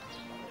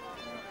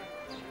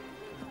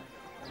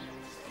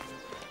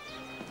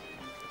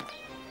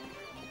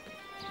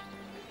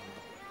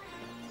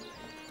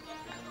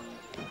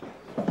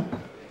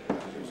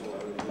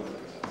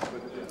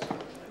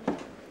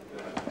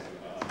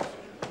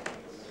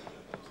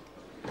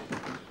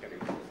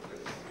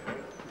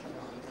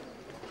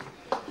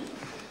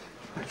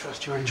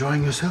 Trust you're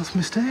enjoying yourself,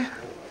 Miss Day?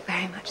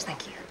 Very much,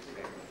 thank you.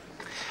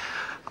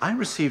 I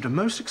received a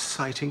most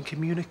exciting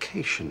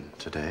communication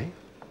today.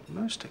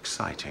 Most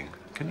exciting.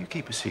 Can you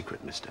keep a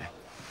secret, Miss Day?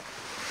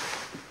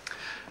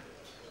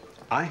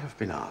 I have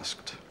been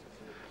asked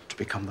to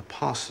become the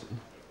parson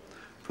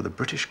for the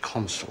British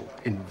consul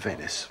in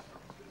Venice.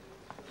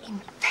 In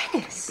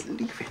Venice?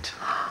 Believe it.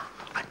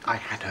 I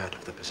had heard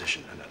of the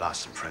position and had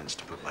asked some friends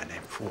to put my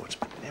name forwards,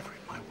 but never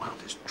in my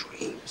wildest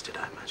dreams did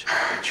I imagine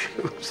I would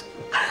choose.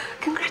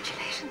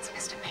 Congratulations,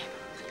 Mr. Maple.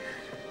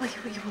 Well,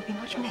 you will be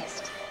much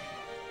missed.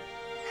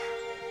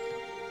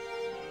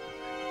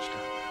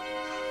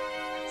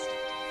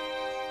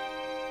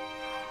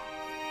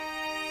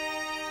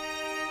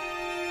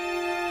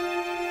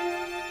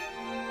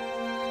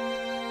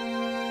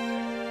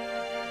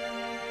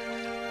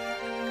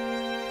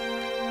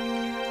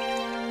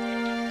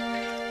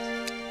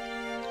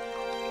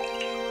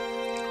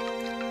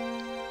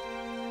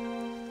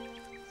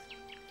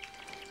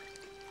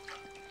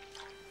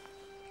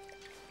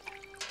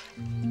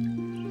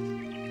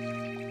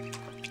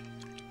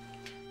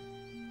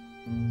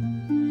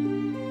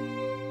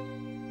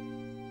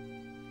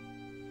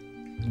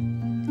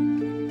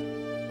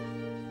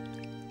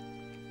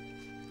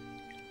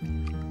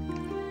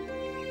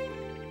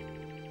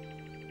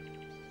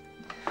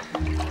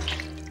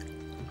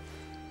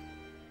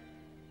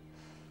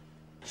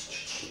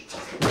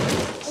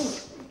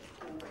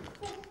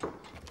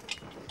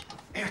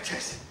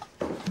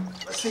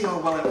 see how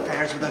well it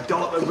fares with a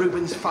dollop of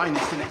Reuben's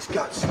finest in its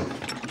guts.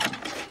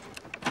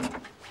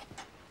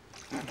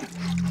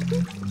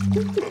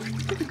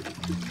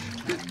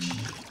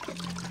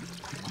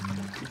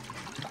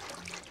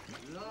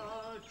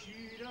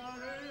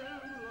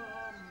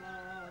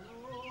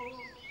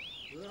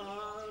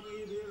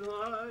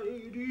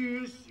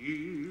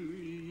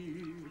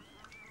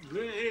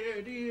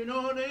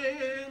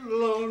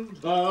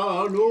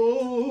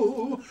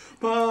 lontano,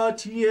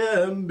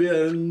 patiem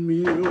ben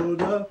mio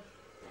da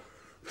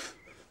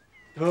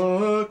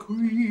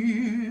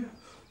qui.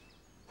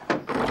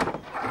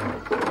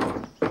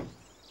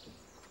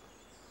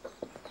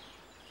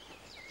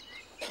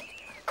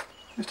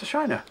 Mr.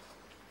 Shiner.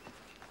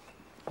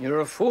 You're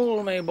a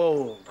fool,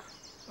 Maybold.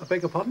 I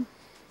beg your pardon?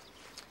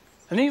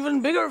 An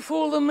even bigger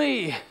fool than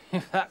me,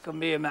 if that can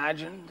be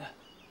imagined.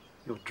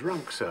 You're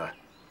drunk, sir.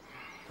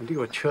 And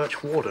you're a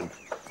church warden.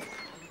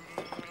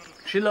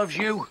 She loves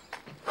you.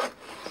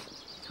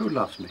 Who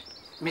loves me?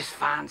 Miss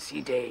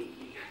Fancy Day.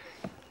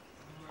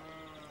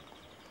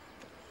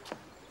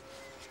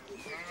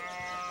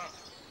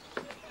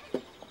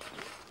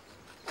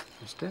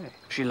 Miss Day?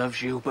 She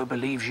loves you, but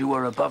believes you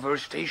are above her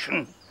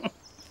station.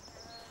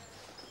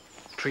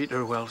 Treat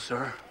her well,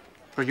 sir,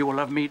 or you will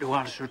have me to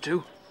answer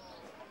to.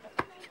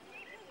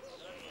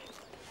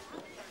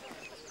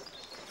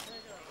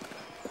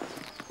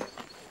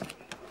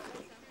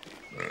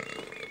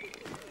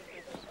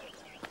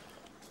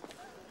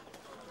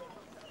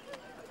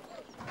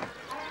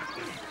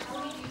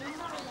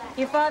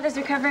 Your father's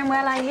recovering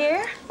well, I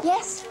hear?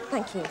 Yes,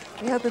 thank you.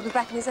 We hope he'll be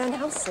back in his own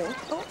house soon.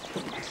 Oh,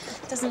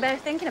 doesn't bear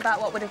thinking about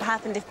what would have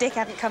happened if Dick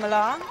hadn't come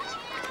along.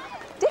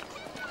 Dick?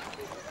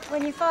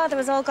 When your father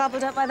was all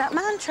gobbled up by that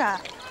man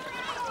trap.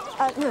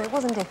 No, it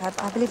wasn't Dick.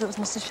 I believe it was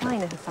Mr.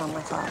 Shiner who found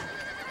my father.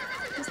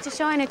 Mr.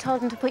 Shiner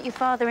told him to put your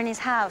father in his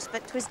house,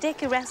 but 'twas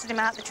Dick who wrestled him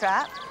out the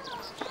trap.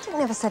 Dick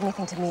never said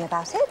anything to me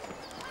about it.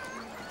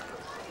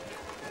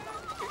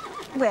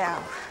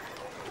 Well,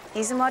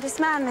 he's a modest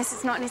man. This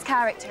is not in his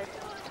character.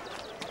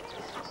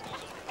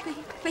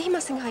 But he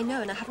must think I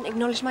know, and I haven't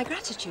acknowledged my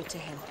gratitude to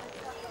him.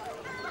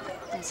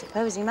 I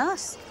suppose he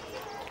must.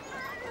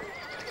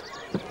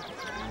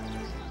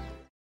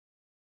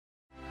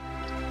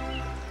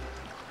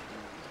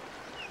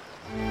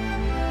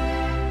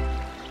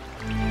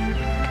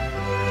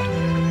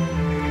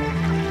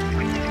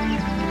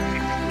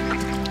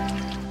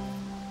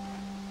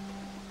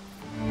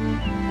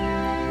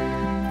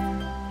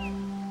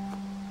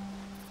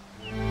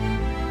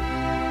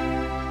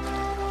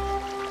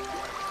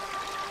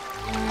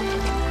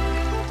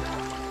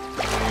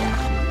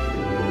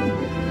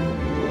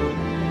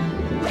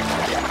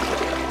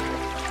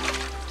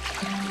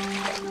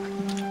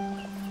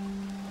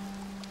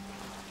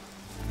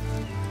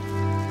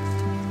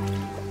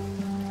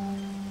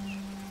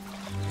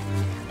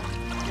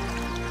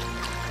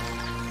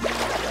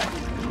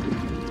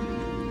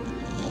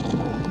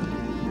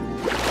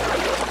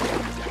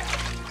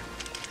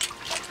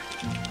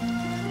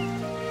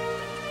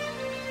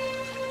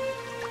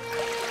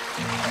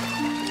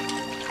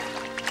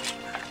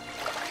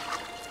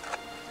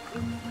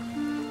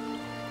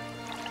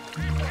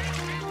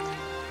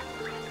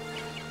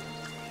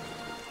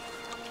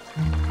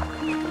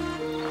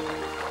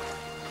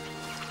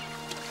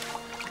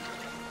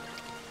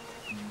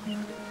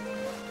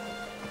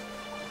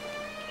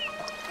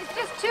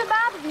 Too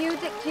bad of you,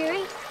 Dick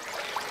Dewey.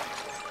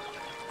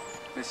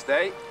 Miss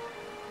Day?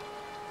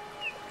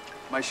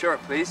 My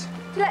shirt, please.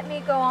 To let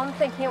me go on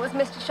thinking it was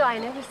Mr.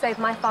 Shiner who saved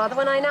my father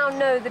when I now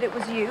know that it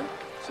was you.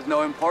 It's of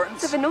no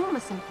importance. It's of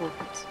enormous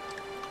importance.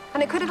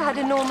 And it could have had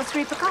enormous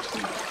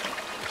repercussions.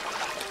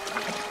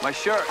 My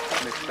shirt,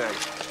 Miss Day.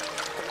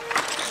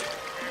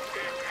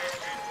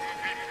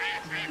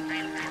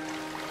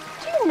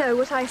 Do you know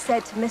what I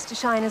said to Mr.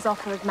 Shiner's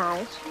offer of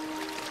marriage?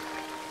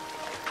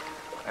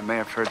 I may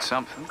have heard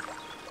something.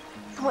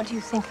 And what do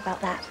you think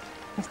about that,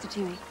 Mr.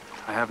 Dewey?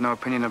 I have no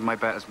opinion of my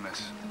betters,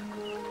 miss.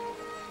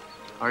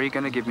 Are you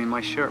going to give me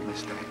my shirt,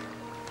 Miss Day?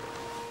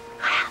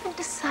 I haven't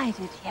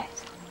decided yet.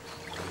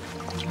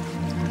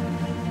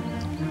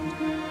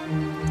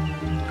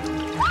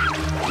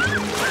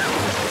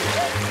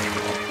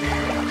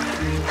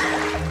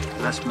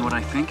 You ask me what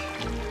I think?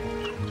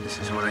 This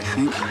is what I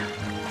think.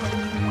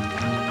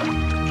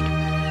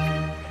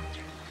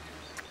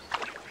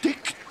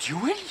 Dick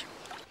Dewey?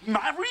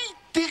 Marry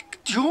Dick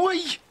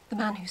Dewey? The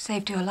man who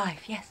saved your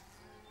life, yes.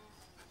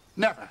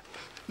 Never,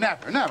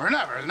 never, never,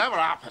 never. It'll never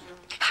happen.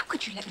 How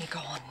could you let me go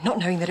on, not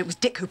knowing that it was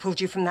Dick who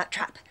pulled you from that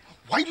trap?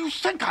 Why do you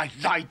think I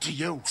lied to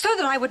you? So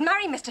that I would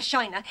marry Mr.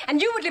 Shiner,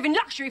 and you would live in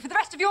luxury for the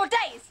rest of your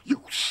days.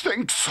 You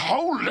think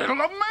so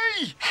little of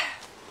me.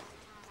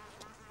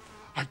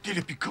 I did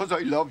it because I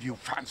love you,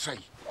 Fancy.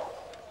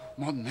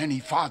 More than any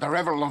father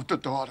ever loved a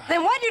daughter.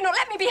 Then why do you not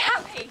let me be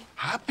happy?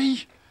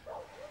 Happy?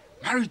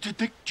 Married to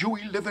Dick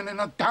Dewey, living in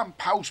a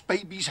damp house,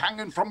 babies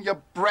hanging from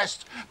your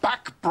breast,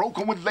 back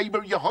broken with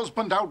labour, your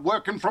husband out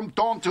working from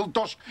dawn till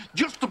dusk,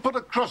 just to put a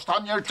crust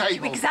on your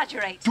table. You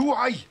exaggerate. Do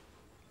I?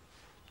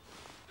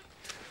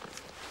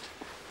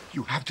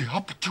 You have the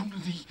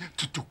opportunity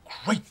to do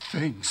great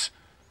things.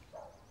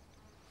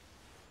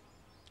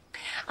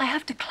 I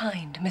have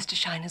declined Mr.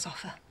 Shiner's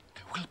offer.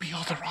 There will be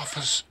other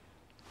offers.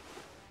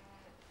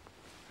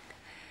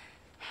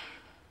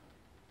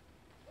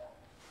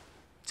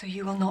 So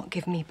you will not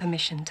give me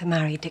permission to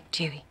marry Dick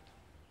Dewey?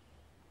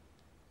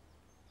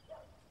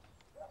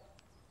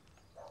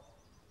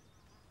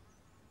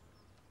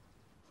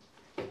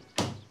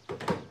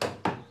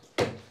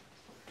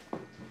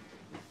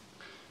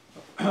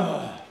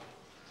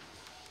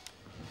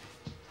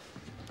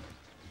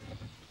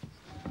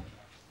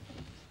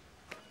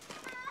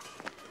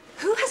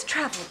 Who has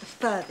travelled the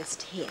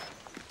furthest here?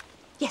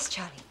 Yes,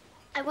 Charlie.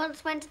 I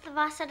once went to the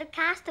far side of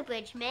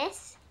Casterbridge,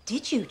 miss.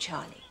 Did you,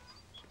 Charlie?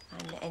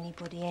 And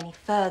anybody any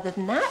further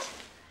than that?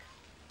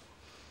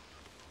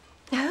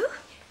 No?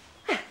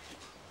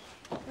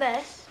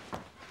 Miss,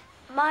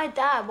 my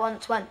dad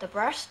once went to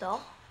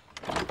Bristol.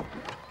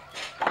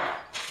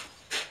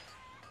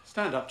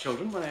 Stand up,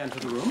 children, when I enter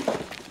the room.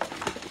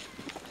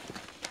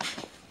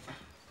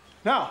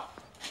 Now,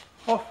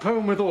 off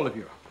home with all of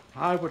you.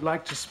 I would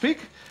like to speak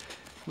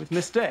with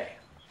Miss Day.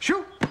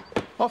 Shoo!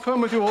 Off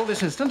home with you all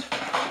this instant.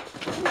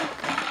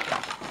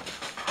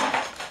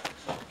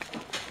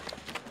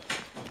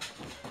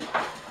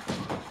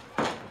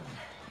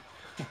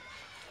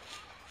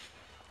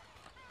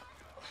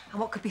 And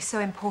what could be so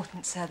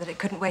important, sir, that it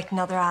couldn't wait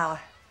another hour?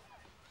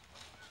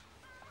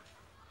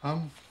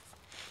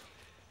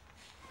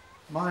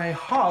 My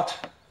heart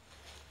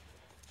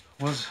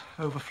was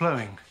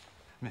overflowing,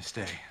 Miss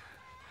Day.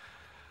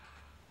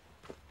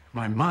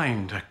 My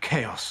mind a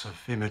chaos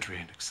of imagery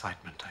and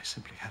excitement. I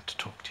simply had to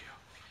talk to you.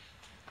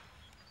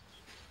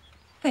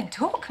 Then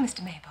talk,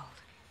 Mr.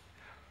 Maybold.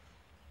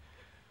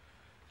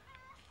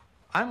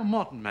 I'm a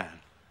modern man,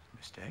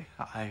 Miss Day.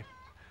 I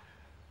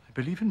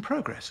believe in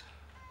progress.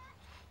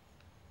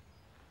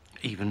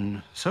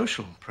 Even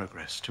social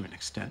progress to an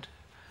extent.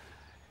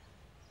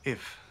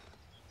 If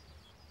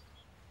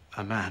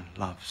a man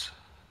loves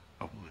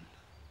a woman.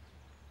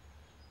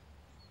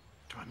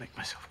 Do I make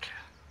myself clear?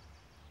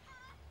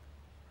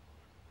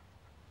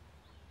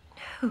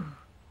 No.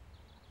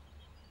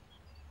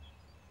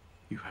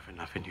 You have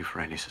enough in you for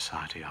any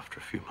society after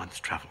a few months'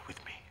 travel with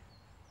me.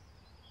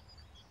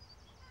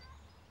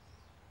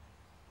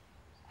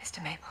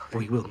 Mr. Maybold.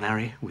 We will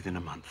marry within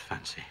a month,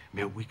 fancy.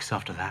 Mere weeks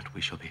after that,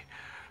 we shall be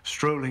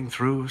strolling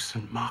through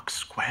St. Mark's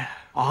Square,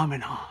 arm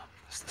in arm,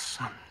 as the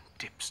sun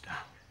dips down.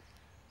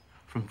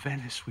 From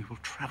Venice, we will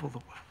travel the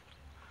world.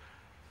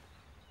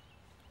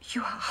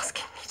 You are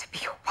asking me to be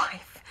your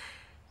wife.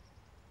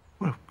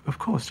 Well, of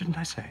course, didn't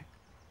I say?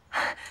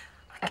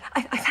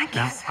 I thank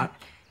you, sir.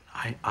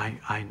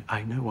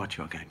 I know what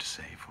you're going to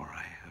say, for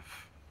I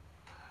have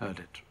heard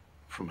it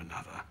from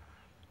another.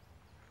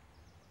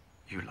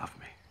 You love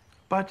me.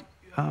 But,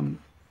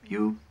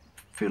 you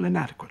feel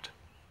inadequate.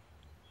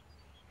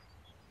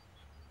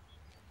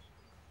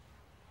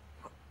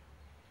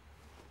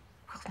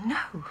 Well,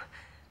 no.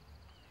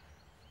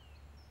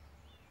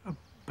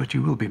 But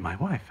you will be my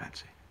wife,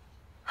 fancy.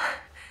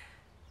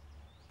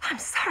 I'm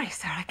sorry,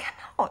 sir, I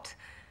cannot.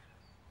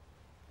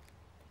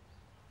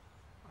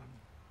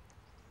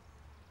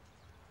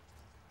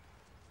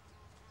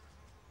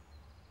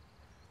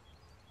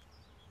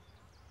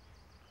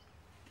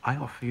 I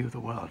offer you the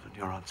world, and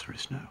your answer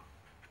is no.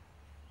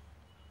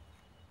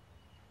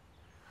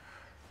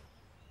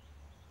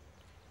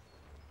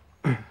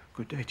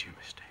 Good day to you,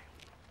 Miss Day.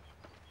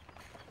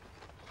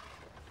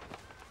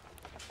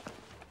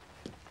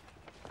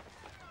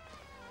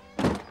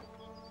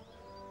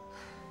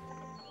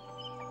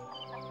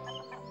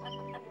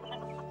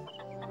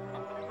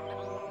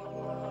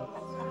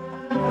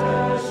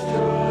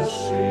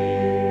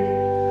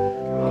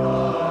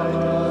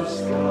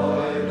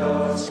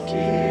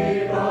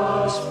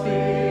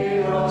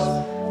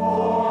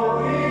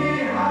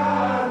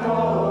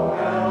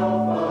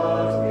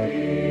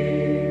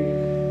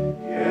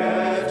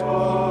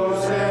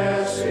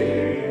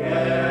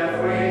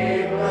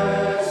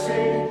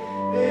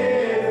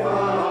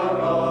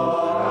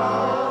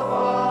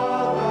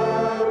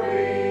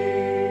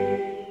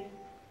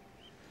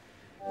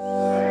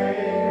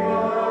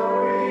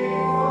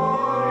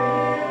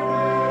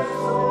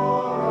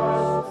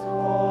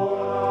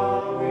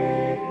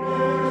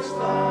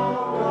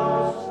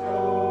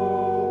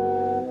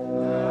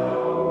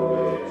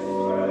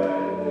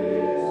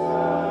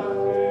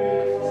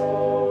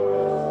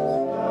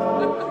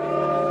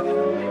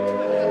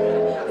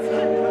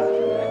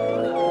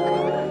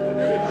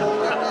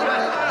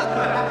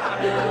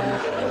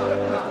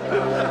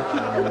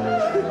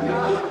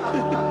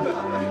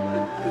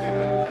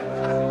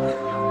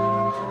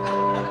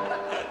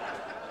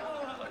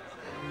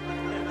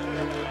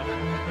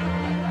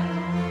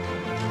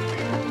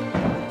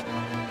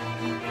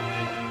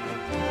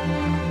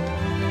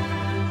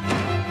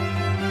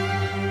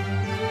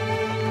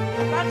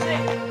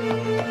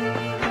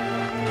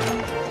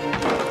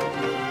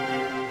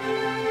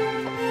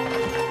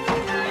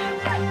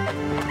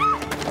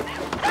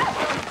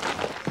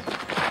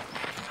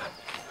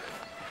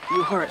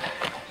 You hurt.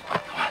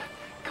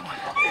 Come on.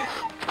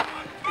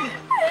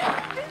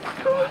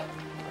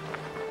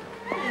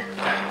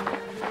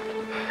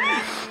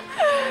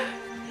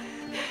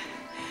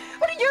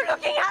 you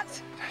looking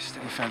at?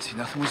 Steady, Fancy.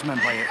 Nothing was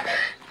meant by it.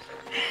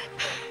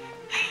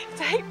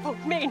 It's a hateful,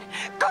 mean,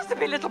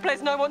 gossipy little place,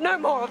 and I want no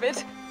more of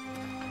it.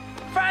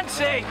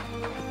 Fancy!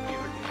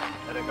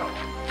 Let her go.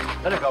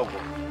 Let her go.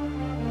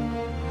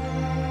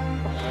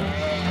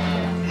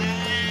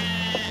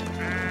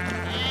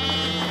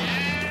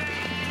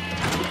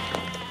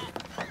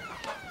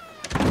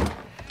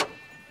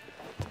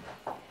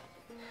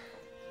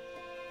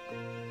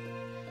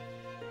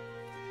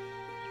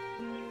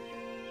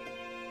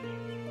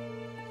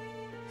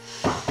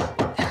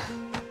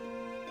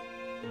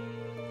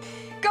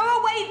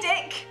 Go away,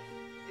 Dick!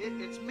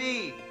 It's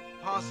me,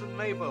 Parson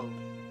Maybold.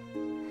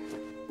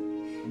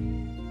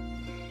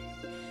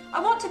 I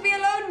want to be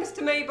alone, Mr.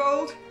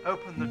 Maybold.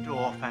 Open the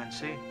door,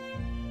 Fancy.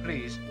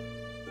 Please.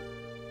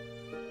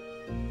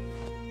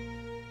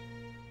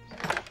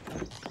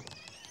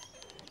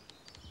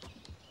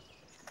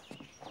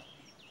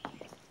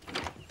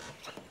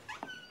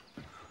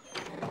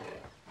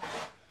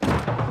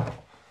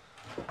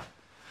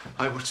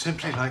 I would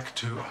simply like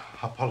to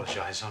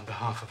apologize on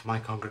behalf of my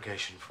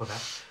congregation for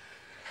that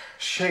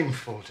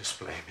shameful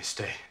display, Miss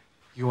Day.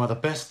 You are the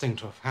best thing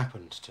to have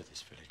happened to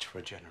this village for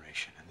a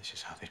generation, and this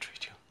is how they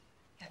treat you.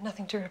 You have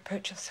nothing to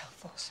reproach yourself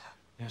for, sir.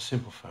 They're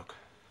simple folk.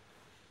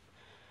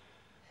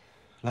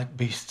 Like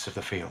beasts of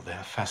the field, they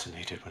are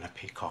fascinated when a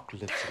peacock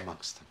lives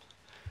amongst them.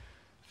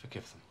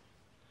 Forgive them.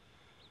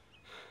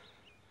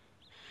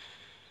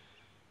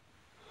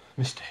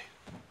 Miss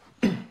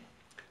Day.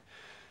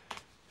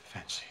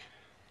 Fancy.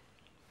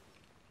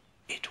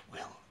 It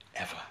will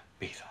ever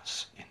be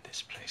thus in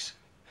this place.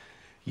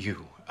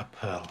 You, a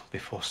pearl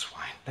before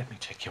swine. Let me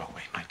take you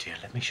away, my dear.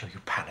 Let me show you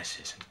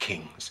palaces and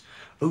kings,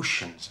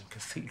 oceans and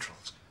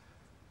cathedrals.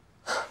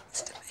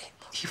 Mr.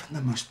 Maybold. Even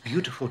the most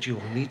beautiful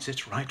jewel needs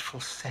its rightful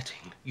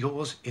setting.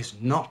 Yours is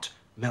not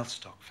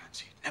Mellstock,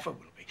 Fancy. It never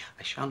will be.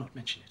 I shall not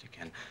mention it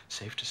again.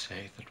 Safe to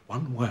say that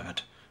one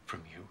word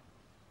from you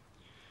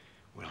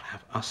will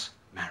have us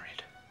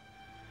married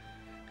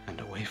and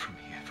away from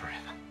here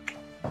forever.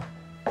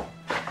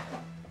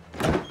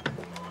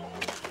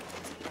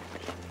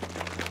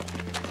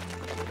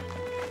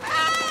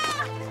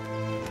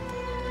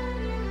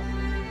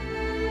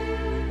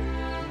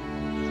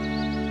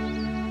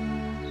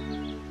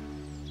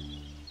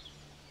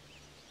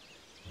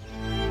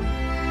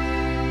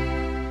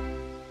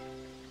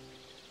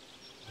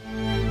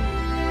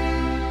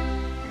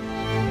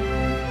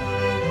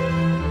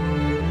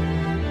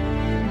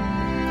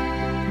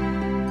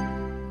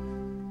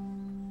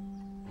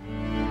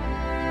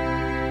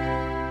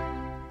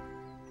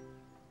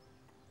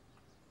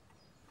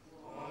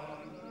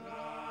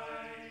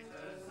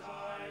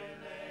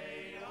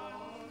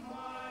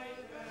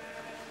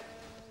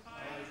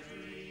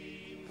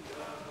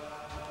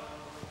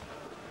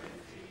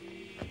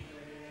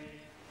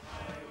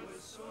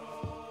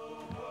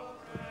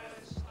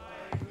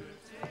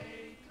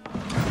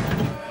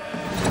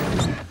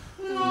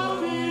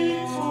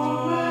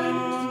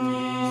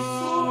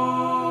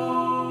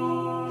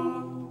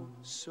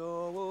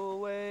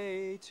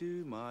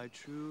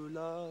 True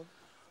love,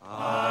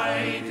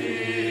 I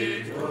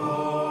did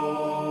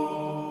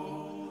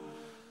go.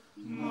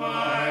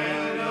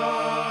 My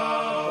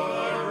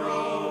love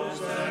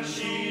arose and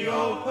she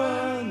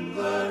opened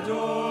the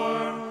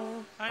door,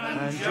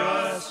 and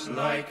just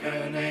like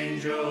an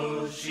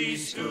angel she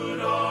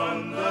stood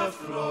on the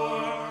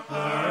floor. Her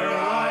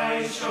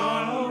eyes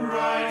shone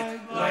bright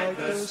like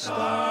the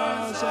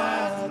stars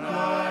at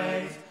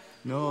night.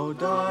 No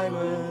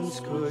diamonds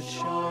could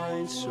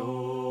shine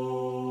so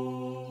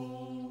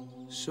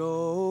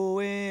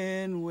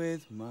in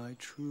with my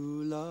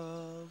true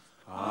love,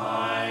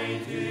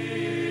 I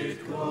did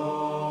go.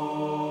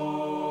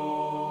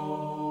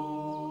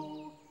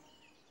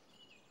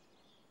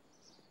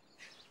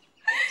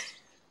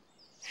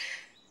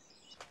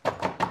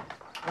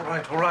 All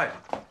right, all right.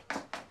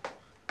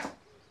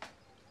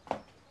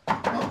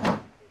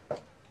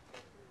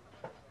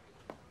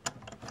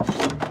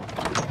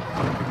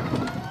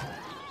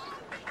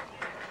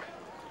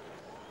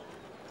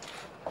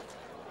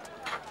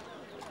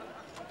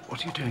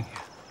 What are you doing here?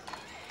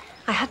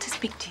 I had to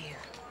speak to you.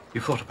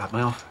 You thought about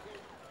my offer?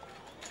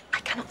 I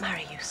cannot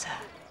marry you, sir.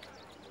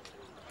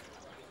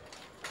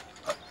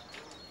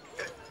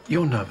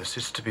 You're nervous.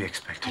 It's to be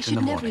expected I in should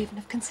the never morning. even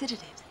have considered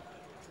it.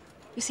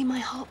 You see, my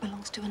heart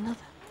belongs to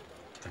another.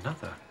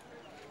 Another?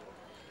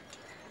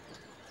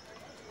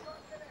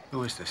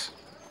 Who is this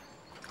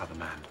other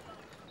man?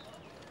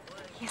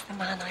 He's the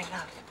man I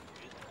love.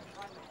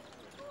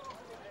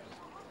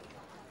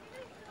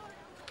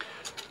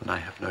 And I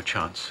have no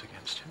chance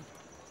against him.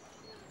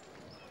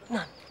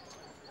 None.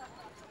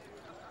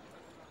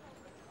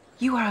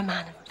 You are a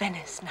man of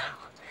Venice now,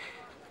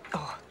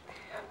 or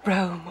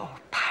Rome, or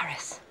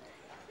Paris.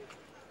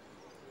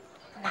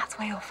 And that's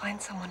where you'll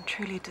find someone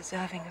truly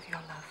deserving of your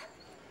love.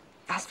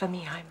 As for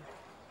me,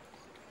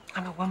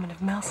 I'm a woman of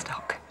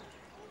Mellstock.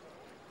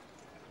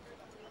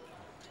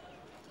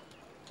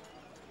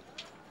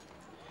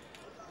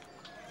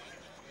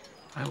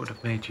 I would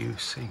have made you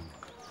sing,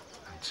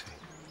 Fancy.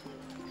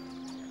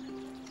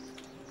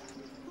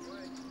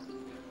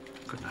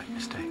 Good night,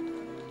 Miss Day.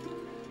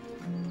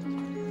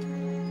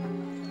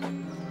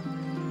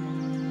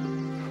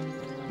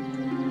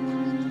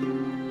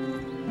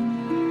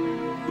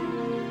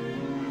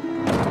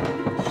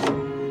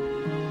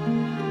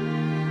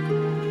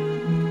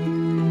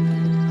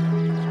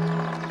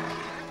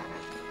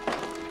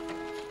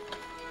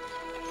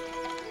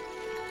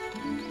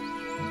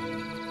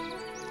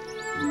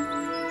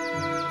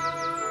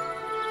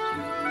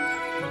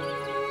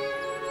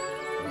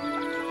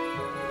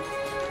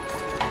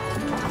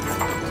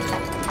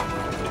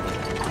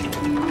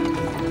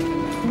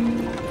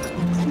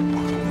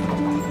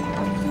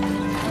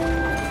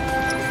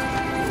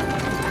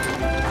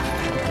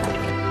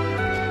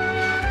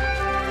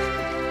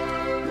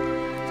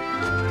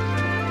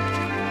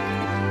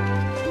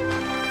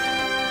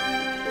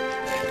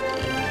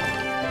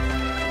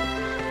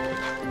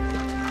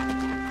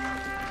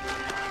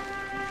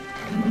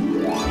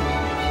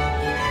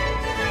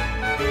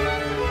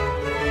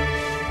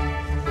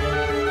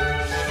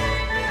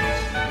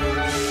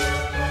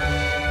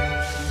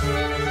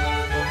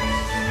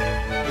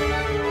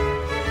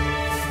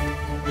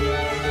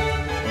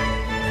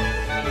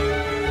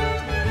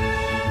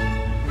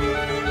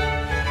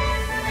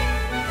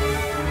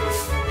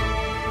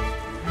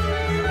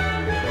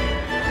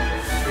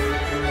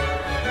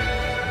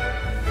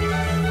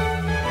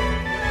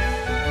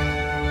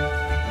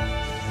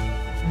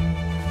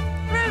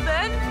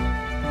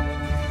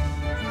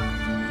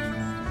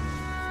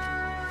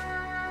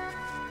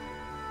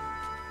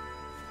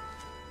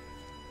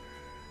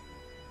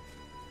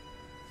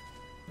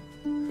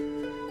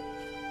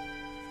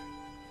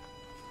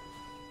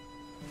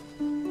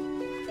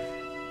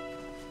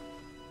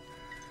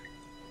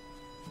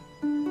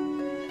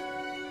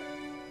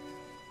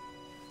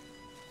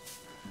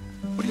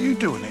 What are you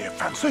doing here,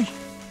 Fancy?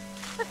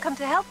 I've come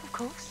to help, of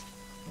course.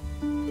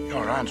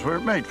 Your hands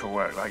weren't made for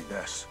work like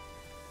this.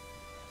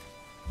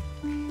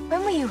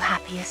 When were you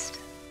happiest?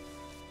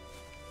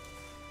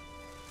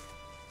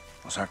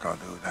 What's that got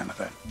to do with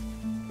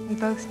anything? We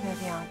both know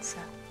the answer.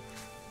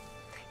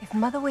 If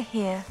Mother were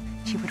here,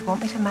 she would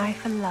want me to marry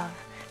for love,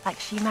 like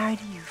she married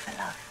you for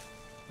love.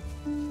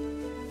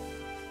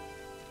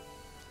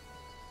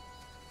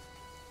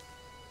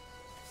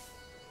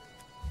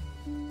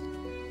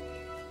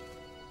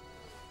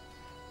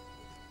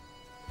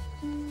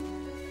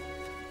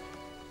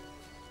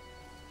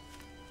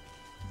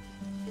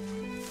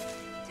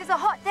 It's a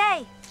hot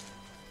day.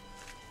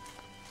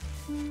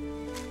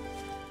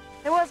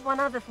 There was one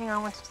other thing I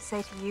wanted to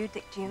say to you,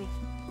 Dick Dewey.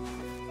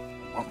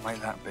 What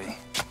might that be?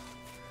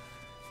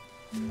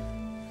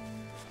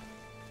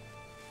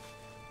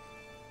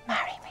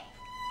 Marry me.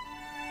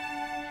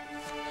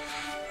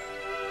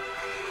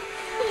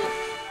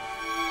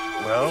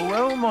 Well,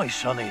 well, my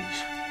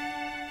sonnies.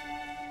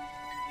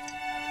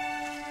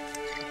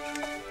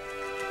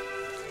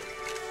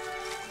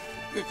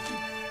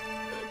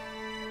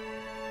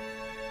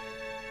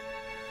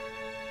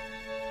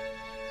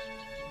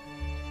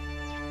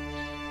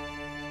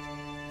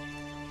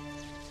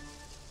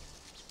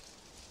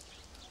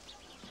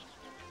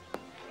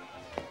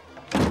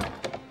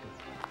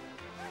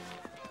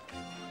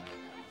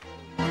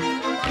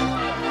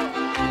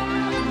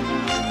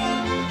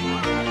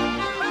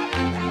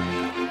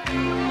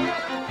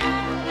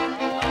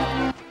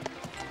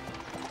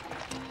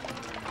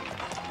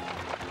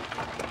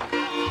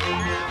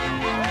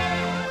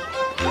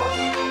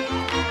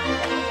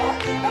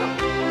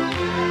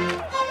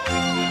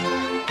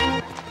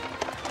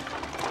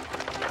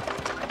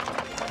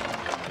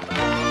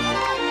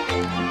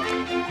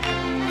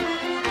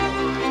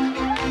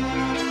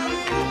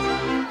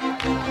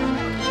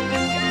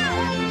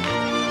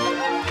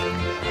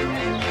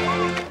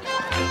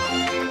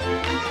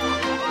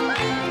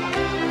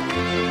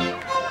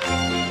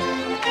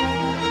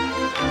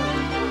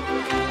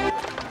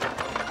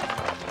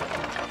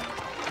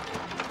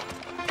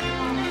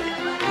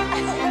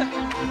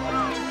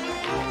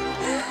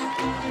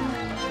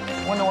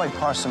 I wonder why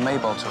Parson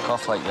Maybell took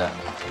off like that,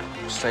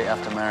 straight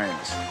after marrying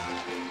us.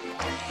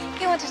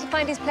 He wanted to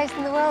find his place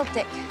in the world,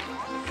 Dick.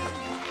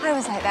 I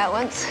was like that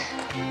once.